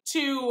party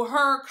to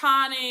her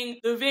conning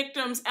the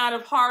victims out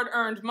of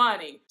hard-earned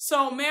money?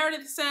 So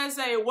Meredith says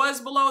that it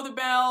was below the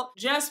belt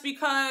just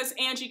because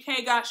Angie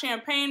K got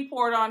champagne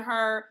poured on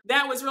her.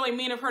 That was really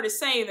mean of her to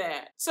say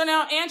that. So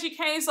now Angie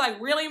K's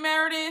like, really,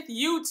 Meredith?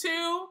 You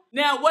too?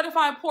 Now, what if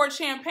I poured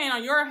champagne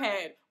on your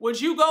head? Would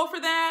you go for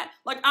that?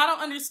 Like, I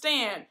don't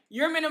understand.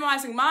 You're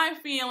minimizing my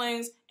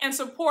feelings and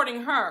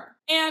supporting her.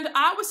 And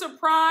I was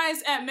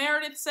surprised at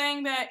Meredith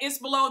saying that it's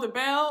below the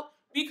belt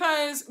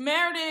because,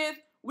 Meredith,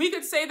 we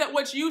could say that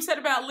what you said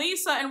about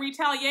Lisa in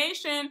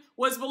retaliation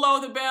was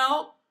below the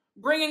belt,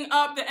 bringing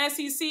up the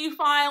SEC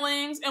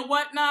filings and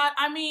whatnot.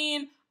 I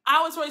mean,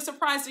 I was really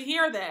surprised to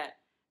hear that.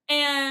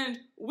 And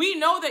we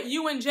know that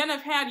you and Jen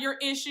have had your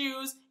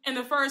issues in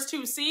the first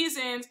 2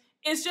 seasons.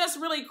 It's just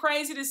really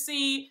crazy to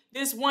see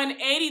this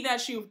 180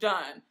 that you've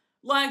done.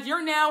 Like,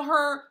 you're now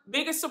her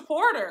biggest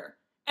supporter.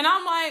 And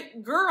I'm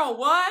like, girl,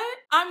 what?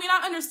 I mean,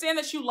 I understand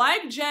that you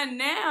like Jen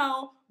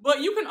now,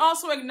 but you can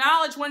also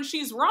acknowledge when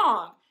she's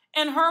wrong.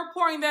 And her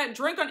pouring that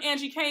drink on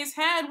Angie K's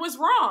head was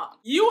wrong.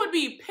 You would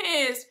be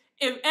pissed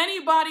if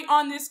anybody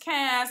on this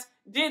cast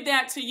did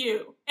that to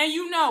you, and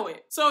you know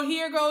it. So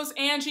here goes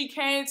Angie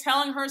K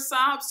telling her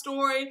sob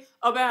story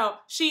about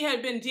she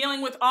had been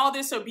dealing with all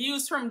this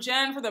abuse from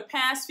Jen for the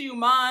past few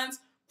months.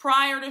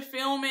 Prior to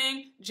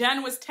filming,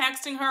 Jen was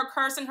texting her,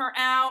 cursing her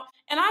out.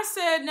 And I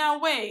said, now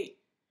wait,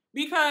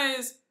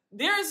 because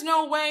there is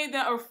no way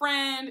that a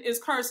friend is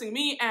cursing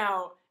me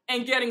out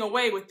and getting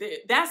away with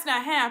it. That's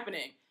not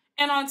happening.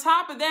 And on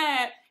top of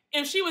that,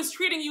 if she was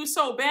treating you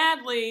so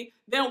badly,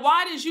 then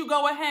why did you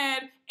go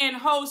ahead and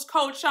host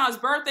Coach Shaw's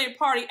birthday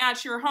party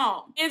at your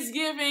home? It's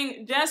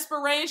giving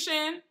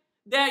desperation.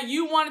 that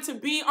you wanted to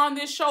be on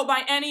this show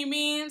by any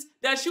means,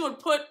 that you would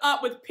put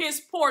up with piss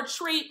poor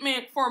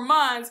treatment for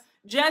months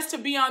just to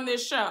be on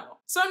this show.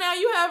 So now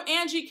you have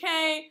Angie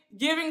K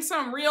giving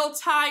some real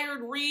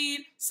tired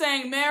read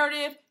saying,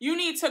 Meredith, you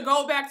need to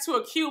go back to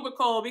a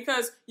cubicle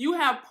because you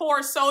have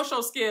poor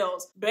social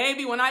skills.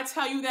 Baby, when I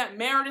tell you that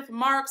Meredith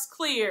Marks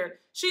cleared,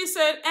 she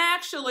said,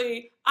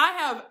 actually, I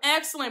have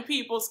excellent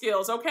people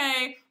skills,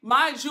 okay?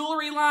 My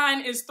jewelry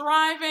line is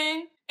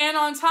thriving. And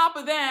on top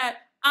of that,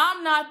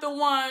 I'm not the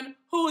one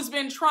who's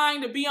been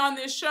trying to be on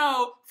this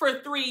show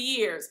for 3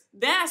 years.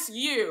 That's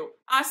you.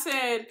 I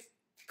said,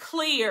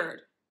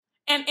 cleared.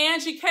 And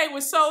Angie K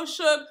was so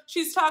shook.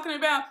 She's talking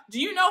about, do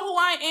you know who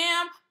I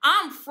am?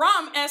 I'm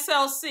from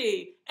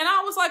SLC. And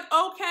I was like,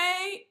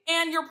 okay,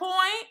 and your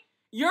point?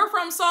 You're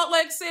from Salt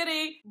Lake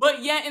City,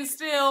 but yet and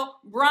still,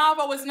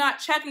 Bravo is not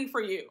checking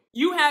for you.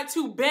 You had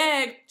to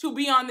beg to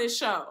be on this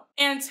show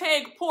and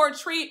take poor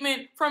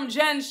treatment from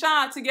Jen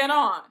Shah to get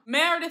on.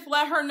 Meredith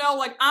let her know,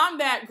 like, I'm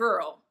that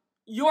girl.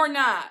 You're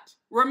not.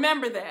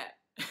 Remember that.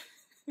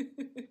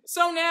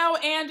 So now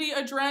Andy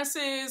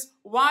addresses,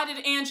 why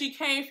did Angie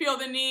K feel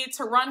the need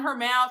to run her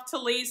mouth to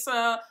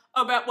Lisa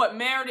about what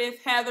Meredith,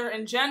 Heather,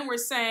 and Jen were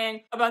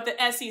saying about the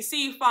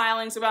SEC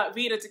filings about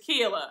Vita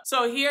Tequila.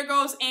 So here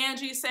goes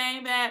Angie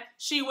saying that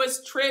she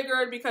was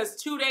triggered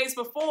because 2 days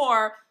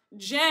before,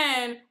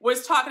 Jen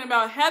was talking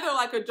about Heather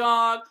like a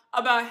dog,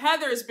 about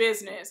Heather's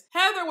business.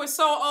 Heather was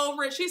so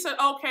over it, she said,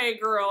 okay,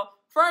 girl,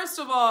 first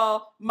of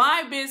all,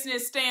 my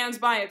business stands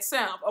by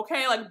itself,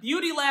 okay? Like,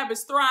 Beauty Lab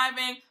is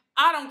thriving.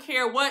 I don't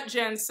care what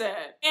Jen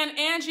said. And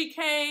Angie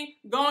K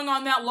going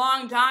on that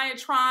long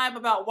diatribe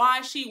about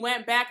why she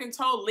went back and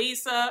told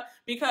Lisa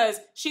because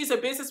she's a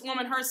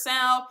businesswoman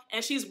herself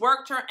and she's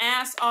worked her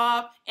ass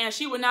off and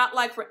she would not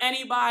like for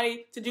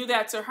anybody to do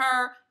that to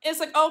her.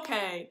 It's like,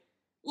 okay,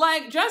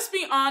 like, just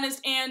be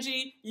honest,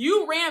 Angie.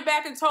 You ran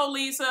back and told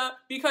Lisa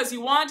because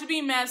you wanted to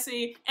be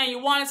messy and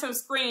you wanted some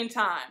screen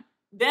time.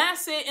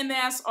 That's it and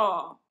that's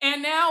all.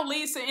 And now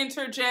Lisa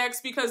interjects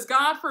because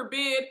God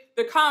forbid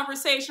the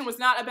conversation was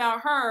not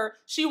about her.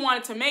 She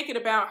wanted to make it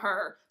about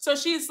her. So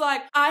she's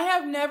like, I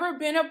have never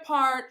been a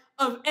part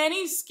of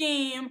any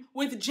scheme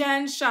with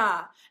Jen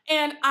Shah.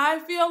 And I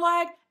feel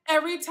like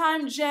every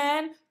time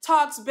Jen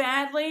talks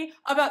badly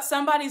about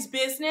somebody's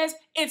business,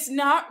 it's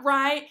not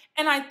right,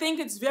 and I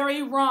think it's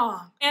very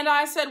wrong. And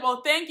I said,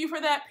 well, thank you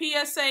for that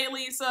PSA,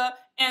 Lisa,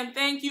 and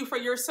thank you for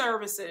your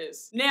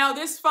services. Now,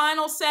 this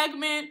final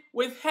segment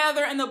with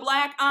Heather and the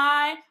black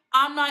eye,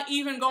 I'm not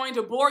even going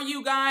to bore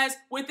you guys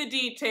with the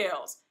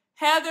details.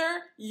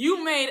 Heather,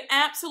 you made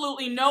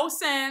absolutely no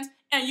sense,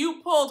 and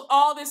you pulled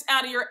all this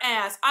out of your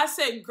ass. I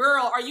said,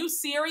 girl, are you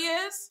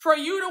serious? For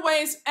you to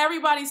waste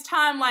everybody's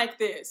time like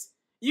this.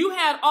 You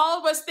had all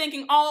of us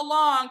thinking all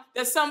along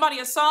that somebody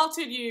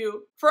assaulted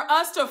you, for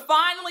us to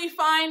finally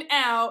find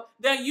out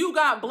that you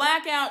got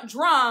blackout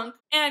drunk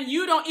and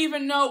you don't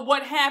even know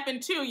what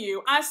happened to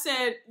you. I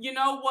said, you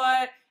know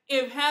what?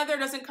 If Heather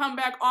doesn't come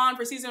back on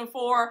for season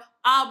 4,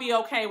 I'll be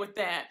okay with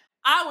that.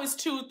 I was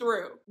too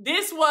through.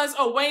 This was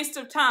a waste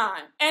of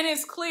time. And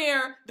it's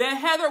clear that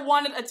Heather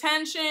wanted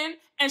attention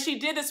and she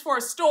did this for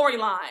a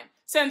storyline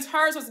since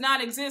hers was not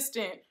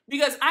existent.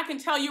 Because I can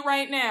tell you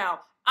right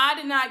now, I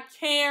did not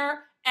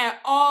care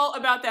at all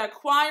about that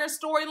choir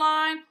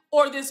storyline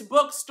or this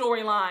book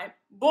storyline.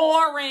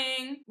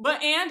 Boring.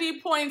 But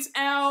Andy points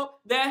out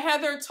that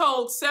Heather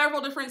told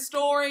several different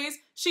stories.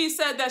 She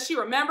said that she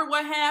remembered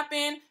what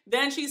happened.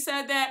 Then she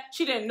said that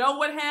she didn't know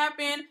what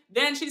happened.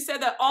 Then she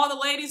said that all the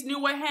ladies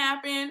knew what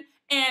happened.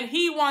 And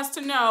he wants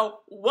to know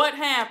what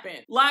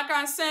happened. Like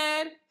I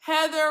said,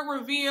 Heather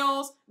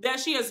reveals that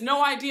she has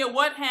no idea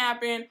what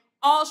happened.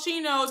 All she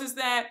knows is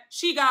that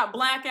she got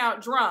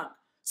blackout drunk.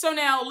 So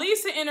now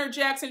Lisa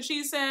interjects and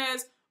she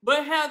says,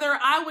 but Heather,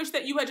 I wish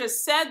that you had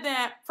just said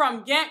that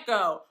from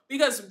get-go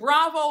because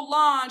Bravo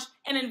launched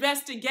an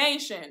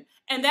investigation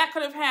and that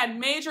could have had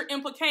major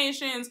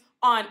implications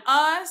on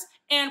us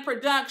and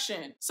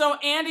production. So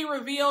Andy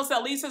reveals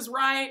that Lisa's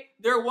right.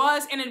 There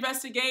was an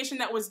investigation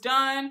that was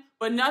done,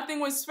 but nothing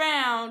was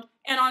found.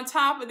 And on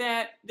top of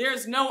that,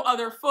 there's no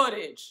other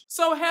footage.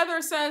 So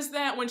Heather says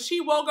that when she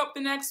woke up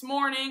the next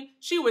morning,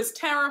 she was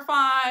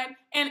terrified.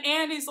 And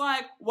Andy's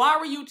like, why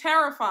were you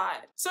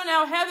terrified? So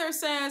now Heather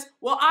says,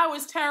 well, I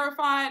was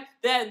terrified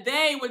that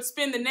they would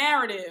spin the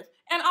narrative.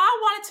 And I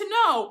wanted to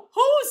know,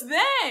 who's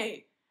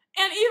they?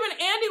 And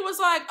even Andy was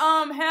like,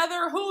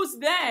 Heather, who's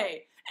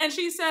they? And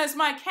she says,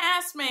 my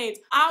castmates,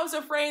 I was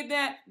afraid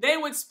that they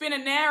would spin a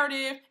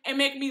narrative and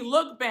make me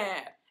look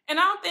bad. And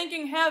I'm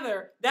thinking,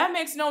 Heather, that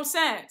makes no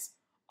sense.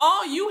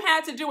 All you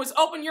had to do was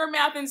open your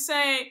mouth and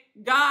say,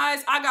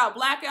 guys, I got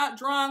blackout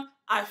drunk,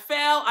 I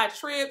fell, I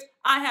tripped,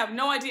 I have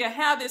no idea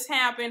how this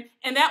happened,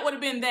 and that would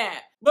have been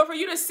that. But for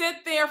you to sit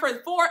there for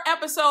 4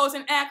 episodes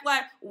and act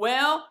like,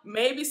 well,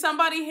 maybe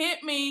somebody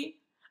hit me.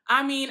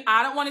 I mean,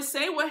 I don't want to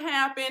say what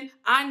happened.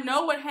 I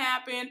know what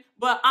happened,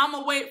 but I'm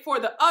gonna wait for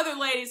the other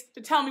ladies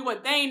to tell me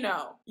what they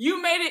know. You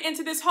made it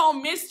into this whole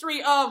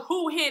mystery of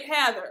who hit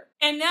Heather.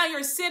 And now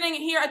you're sitting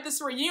here at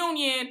this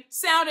reunion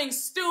sounding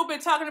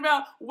stupid, talking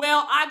about,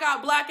 well, I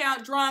got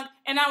blackout drunk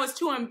and I was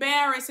too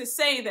embarrassed to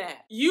say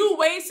that. You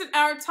wasted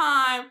our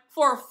time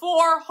for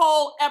 4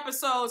 whole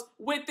episodes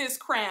with this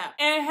crap.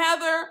 And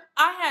Heather,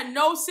 I had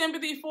no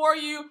sympathy for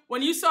you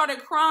when you started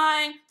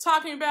crying,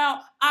 talking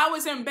about, I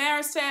was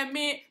embarrassed to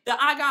admit that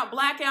I got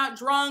blackout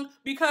drunk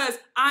because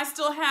I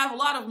still have a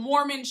lot of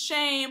Mormon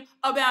shame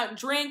about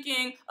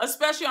drinking,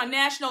 especially on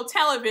national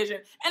television.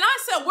 And I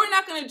said, we're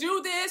not gonna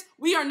do this.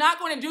 We are not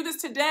going to do this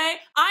today.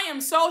 I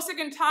am so sick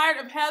and tired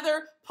of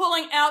Heather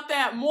pulling out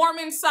that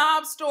Mormon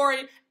sob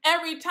story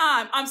every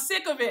time. I'm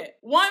sick of it.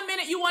 One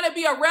minute you want to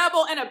be a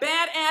rebel and a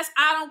badass,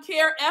 I don't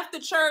care, F the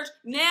church.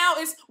 Now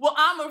it's, well,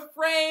 I'm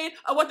afraid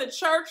of what the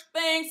church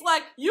thinks.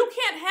 Like, you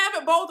can't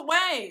have it both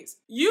ways.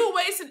 You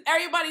wasted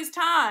everybody's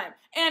time.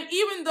 And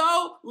even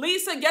though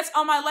Lisa gets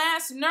on my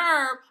last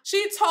nerve,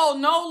 she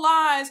told no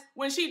lies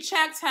when she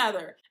checked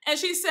Heather. And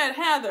she said,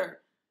 Heather,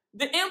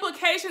 the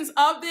implications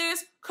of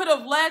this could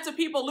have led to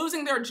people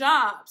losing their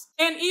jobs.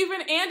 And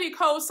even Andy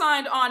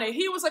co-signed on it.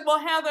 He was like, well,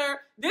 Heather,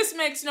 this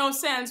makes no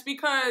sense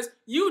because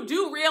you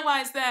do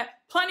realize that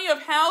plenty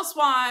of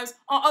housewives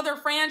on other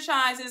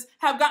franchises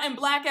have gotten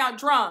blackout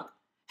drunk.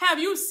 Have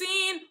you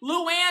seen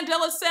Luann de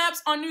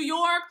Lesseps on New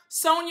York,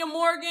 Sonia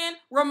Morgan,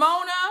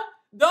 Ramona?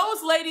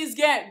 Those ladies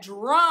get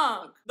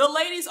drunk. The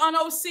ladies on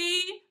OC,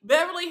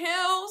 Beverly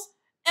Hills,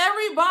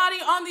 everybody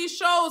on these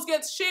shows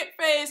gets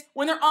shit-faced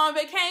when they're on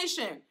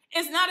vacation.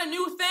 It's not a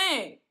new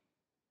thing.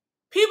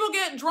 People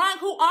get drunk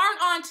who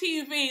aren't on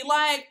TV.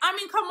 Like, I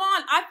mean, come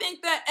on. I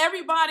think that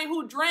everybody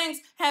who drinks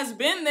has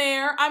been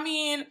there. I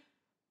mean,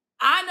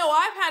 I know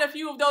I've had a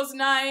few of those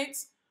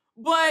nights.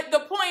 But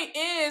the point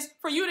is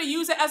for you to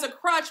use it as a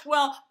crutch.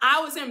 Well,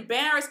 I was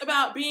embarrassed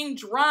about being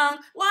drunk.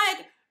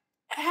 Like,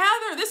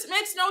 Heather, this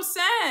makes no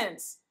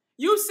sense.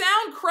 You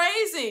sound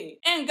crazy.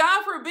 And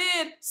God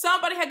forbid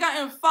somebody had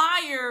gotten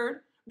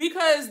fired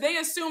because they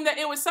assumed that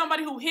it was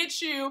somebody who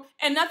hit you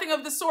and nothing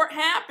of the sort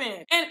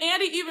happened. And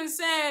Andy even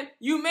said,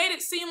 you made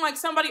it seem like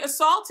somebody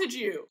assaulted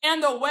you.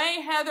 And the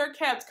way Heather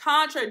kept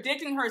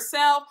contradicting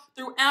herself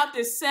throughout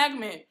this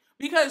segment,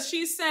 because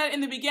she said in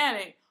the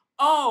beginning,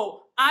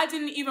 oh, I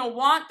didn't even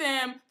want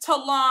them to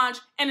launch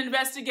an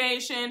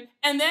investigation.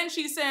 And then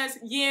she says,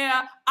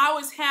 yeah, I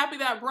was happy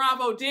that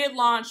Bravo did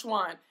launch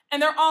one.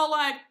 And they're all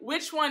like,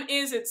 which one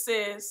is it,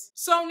 sis?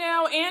 So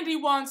now Andy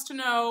wants to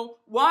know,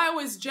 why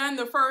was Jen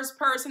the first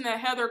person that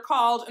Heather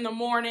called in the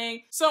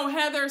morning? So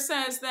Heather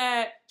says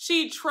that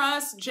she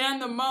trusts Jen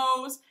the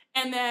most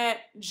and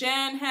that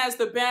Jen has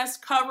the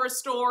best cover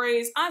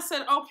stories. I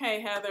said, okay,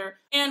 Heather.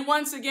 And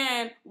once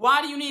again,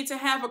 why do you need to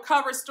have a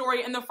cover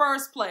story in the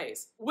first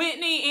place?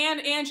 Whitney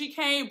and Angie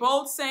K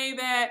both say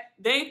that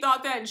they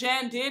thought that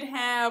Jen did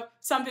have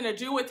something to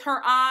do with her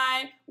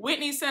eye.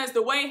 Whitney says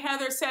the way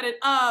Heather set it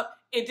up,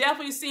 it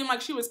definitely seemed like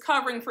she was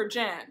covering for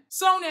Jen.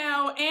 So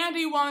now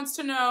Andy wants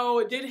to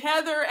know, did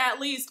Heather at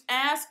least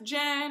ask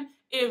Jen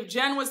if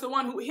Jen was the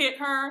one who hit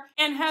her?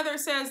 And Heather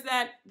says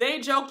that they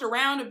joked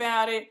around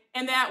about it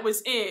and that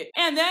was it.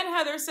 And then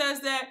Heather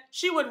says that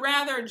she would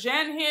rather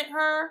Jen hit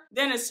her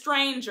than a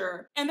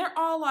stranger. And they're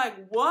all like,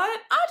 what?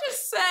 I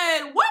just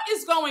said, what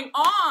is going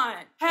on?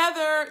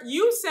 Heather,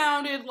 you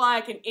sounded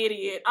like an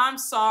idiot. I'm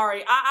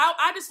sorry.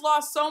 I just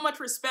lost so much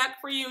respect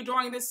for you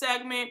during this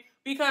segment.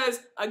 Because,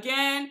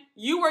 again,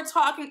 you were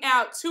talking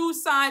out 2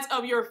 sides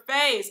of your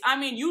face. I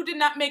mean, you did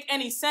not make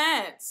any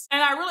sense.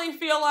 And I really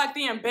feel like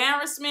the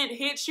embarrassment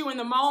hits you in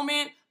the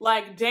moment.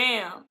 Like,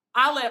 damn,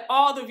 I let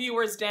all the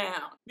viewers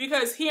down.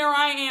 Because here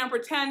I am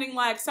pretending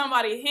like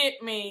somebody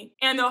hit me.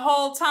 And the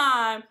whole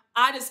time,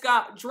 I just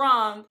got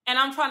drunk. And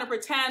I'm trying to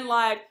pretend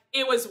like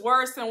it was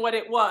worse than what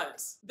it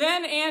was.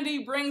 Then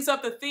Andy brings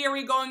up the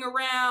theory going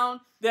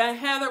around that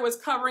Heather was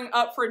covering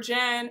up for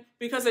Jen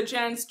because of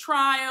Jen's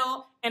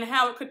trial and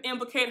how it could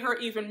implicate her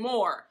even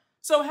more.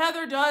 So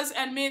Heather does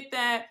admit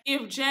that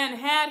if Jen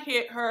had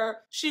hit her,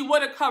 she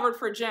would have covered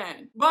for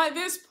Jen. By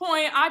this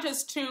point, I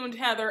just tuned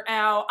Heather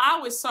out. I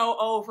was so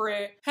over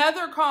it.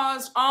 Heather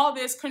caused all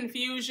this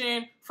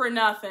confusion for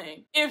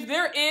nothing. If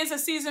there is a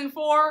season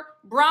 4,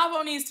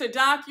 Bravo needs to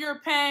dock your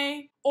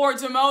pay or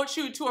demote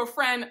you to a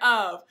friend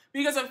of.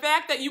 Because the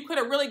fact that you could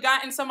have really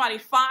gotten somebody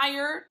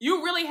fired,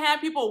 you really had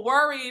people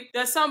worried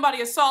that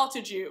somebody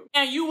assaulted you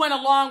and you went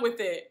along with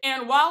it.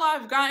 And while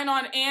I've gotten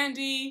on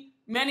Andy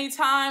many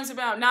times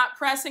about not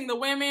pressing the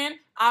women,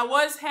 I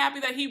was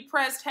happy that he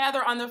pressed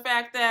Heather on the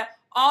fact that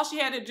all she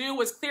had to do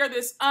was clear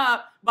this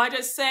up by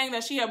just saying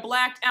that she had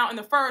blacked out in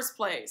the first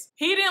place.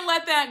 He didn't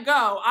let that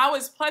go. I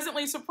was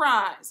pleasantly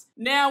surprised.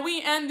 Now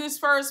we end this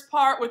first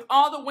part with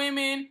all the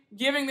women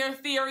giving their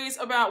theories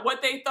about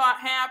what they thought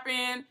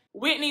happened.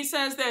 Whitney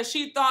says that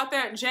she thought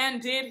that Jen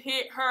did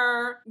hit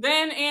her.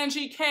 Then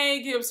Angie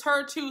K gives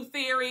her 2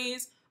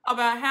 theories.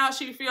 about how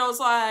she feels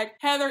like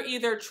Heather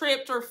either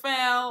tripped or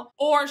fell,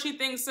 or she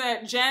thinks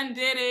that Jen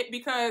did it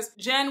because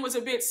Jen was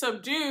a bit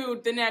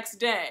subdued the next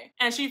day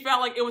and she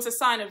felt like it was a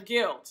sign of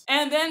guilt.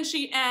 And then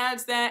she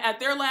adds that at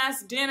their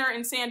last dinner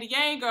in San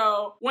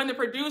Diego, when the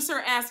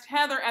producer asked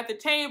Heather at the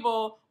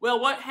table, well,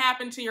 what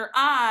happened to your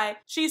eye?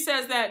 She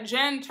says that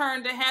Jen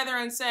turned to Heather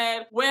and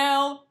said,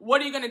 well,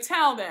 what are you going to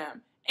tell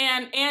them?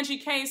 And Angie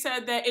K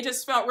said that it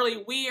just felt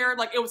really weird,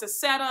 like it was a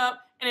setup,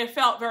 and it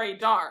felt very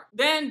dark.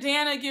 Then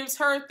Dana gives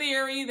her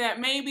theory that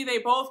maybe they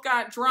both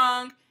got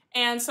drunk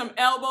and some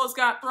elbows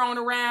got thrown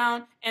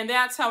around, and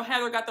that's how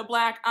Heather got the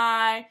black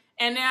eye.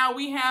 And now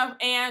we have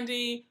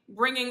Andy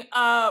bringing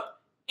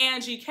up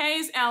Angie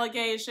K's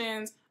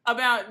allegations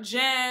about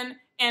Jen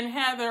and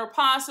Heather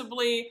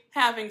possibly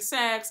having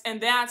sex,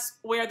 and that's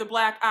where the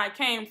black eye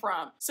came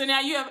from. So now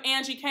you have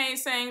Angie K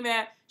saying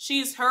that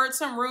she's heard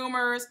some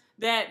rumors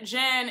that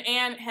Jen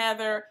and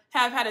Heather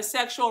have had a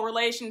sexual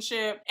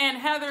relationship, and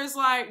Heather's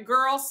like,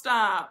 girl,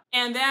 stop.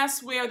 And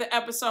that's where the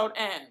episode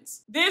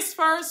ends. This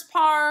first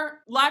part,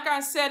 like I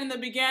said in the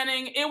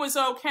beginning, it was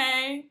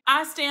okay.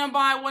 I stand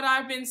by what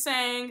I've been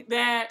saying,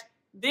 that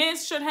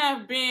this should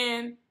have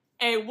been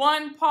a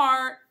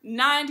one-part,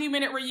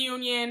 90-minute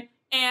reunion,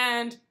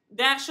 and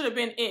that should have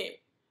been it.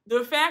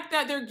 The fact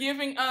that they're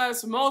giving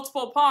us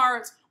multiple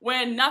parts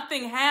when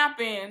nothing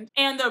happened,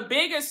 and the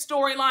biggest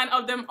storyline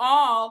of them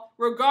all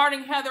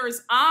regarding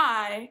Heather's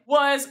eye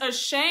was a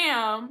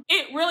sham,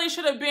 it really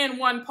should have been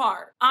one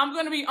part. I'm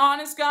gonna be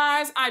honest,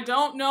 guys, I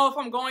don't know if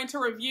I'm going to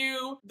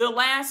review the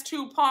last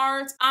two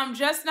parts. I'm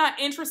just not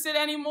interested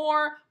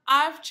anymore.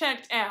 I've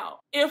checked out.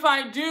 If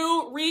I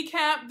do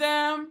recap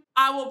them,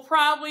 I will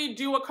probably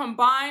do a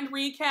combined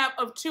recap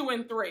of 2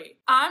 and 3.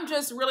 I'm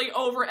just really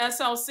over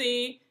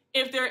SLC.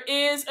 If there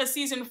is a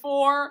season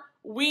 4,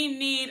 we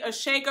need a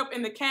shakeup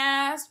in the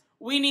cast.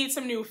 We need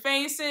some new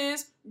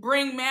faces.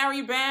 Bring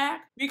Mary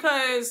back,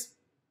 because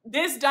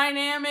this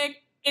dynamic,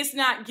 it's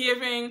not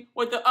giving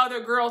what the other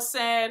girl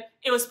said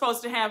it was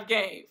supposed to have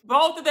gave.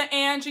 Both of the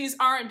Angies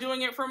aren't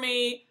doing it for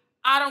me.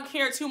 I don't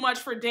care too much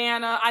for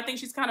Dana. I think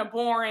she's kind of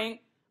boring.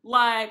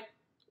 Like,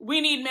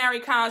 we need Mary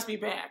Cosby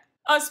back,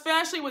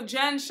 especially with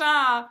Jen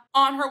Shah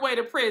on her way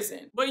to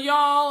prison. But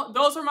y'all,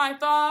 those are my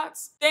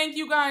thoughts. Thank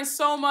you guys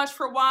so much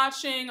for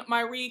watching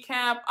my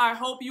recap. I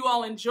hope you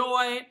all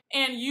enjoyed,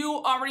 and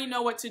you already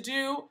know what to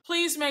do.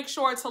 Please make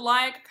sure to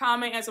like,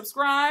 comment, and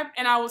subscribe,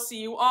 and I will see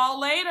you all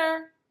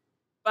later.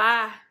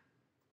 Bye.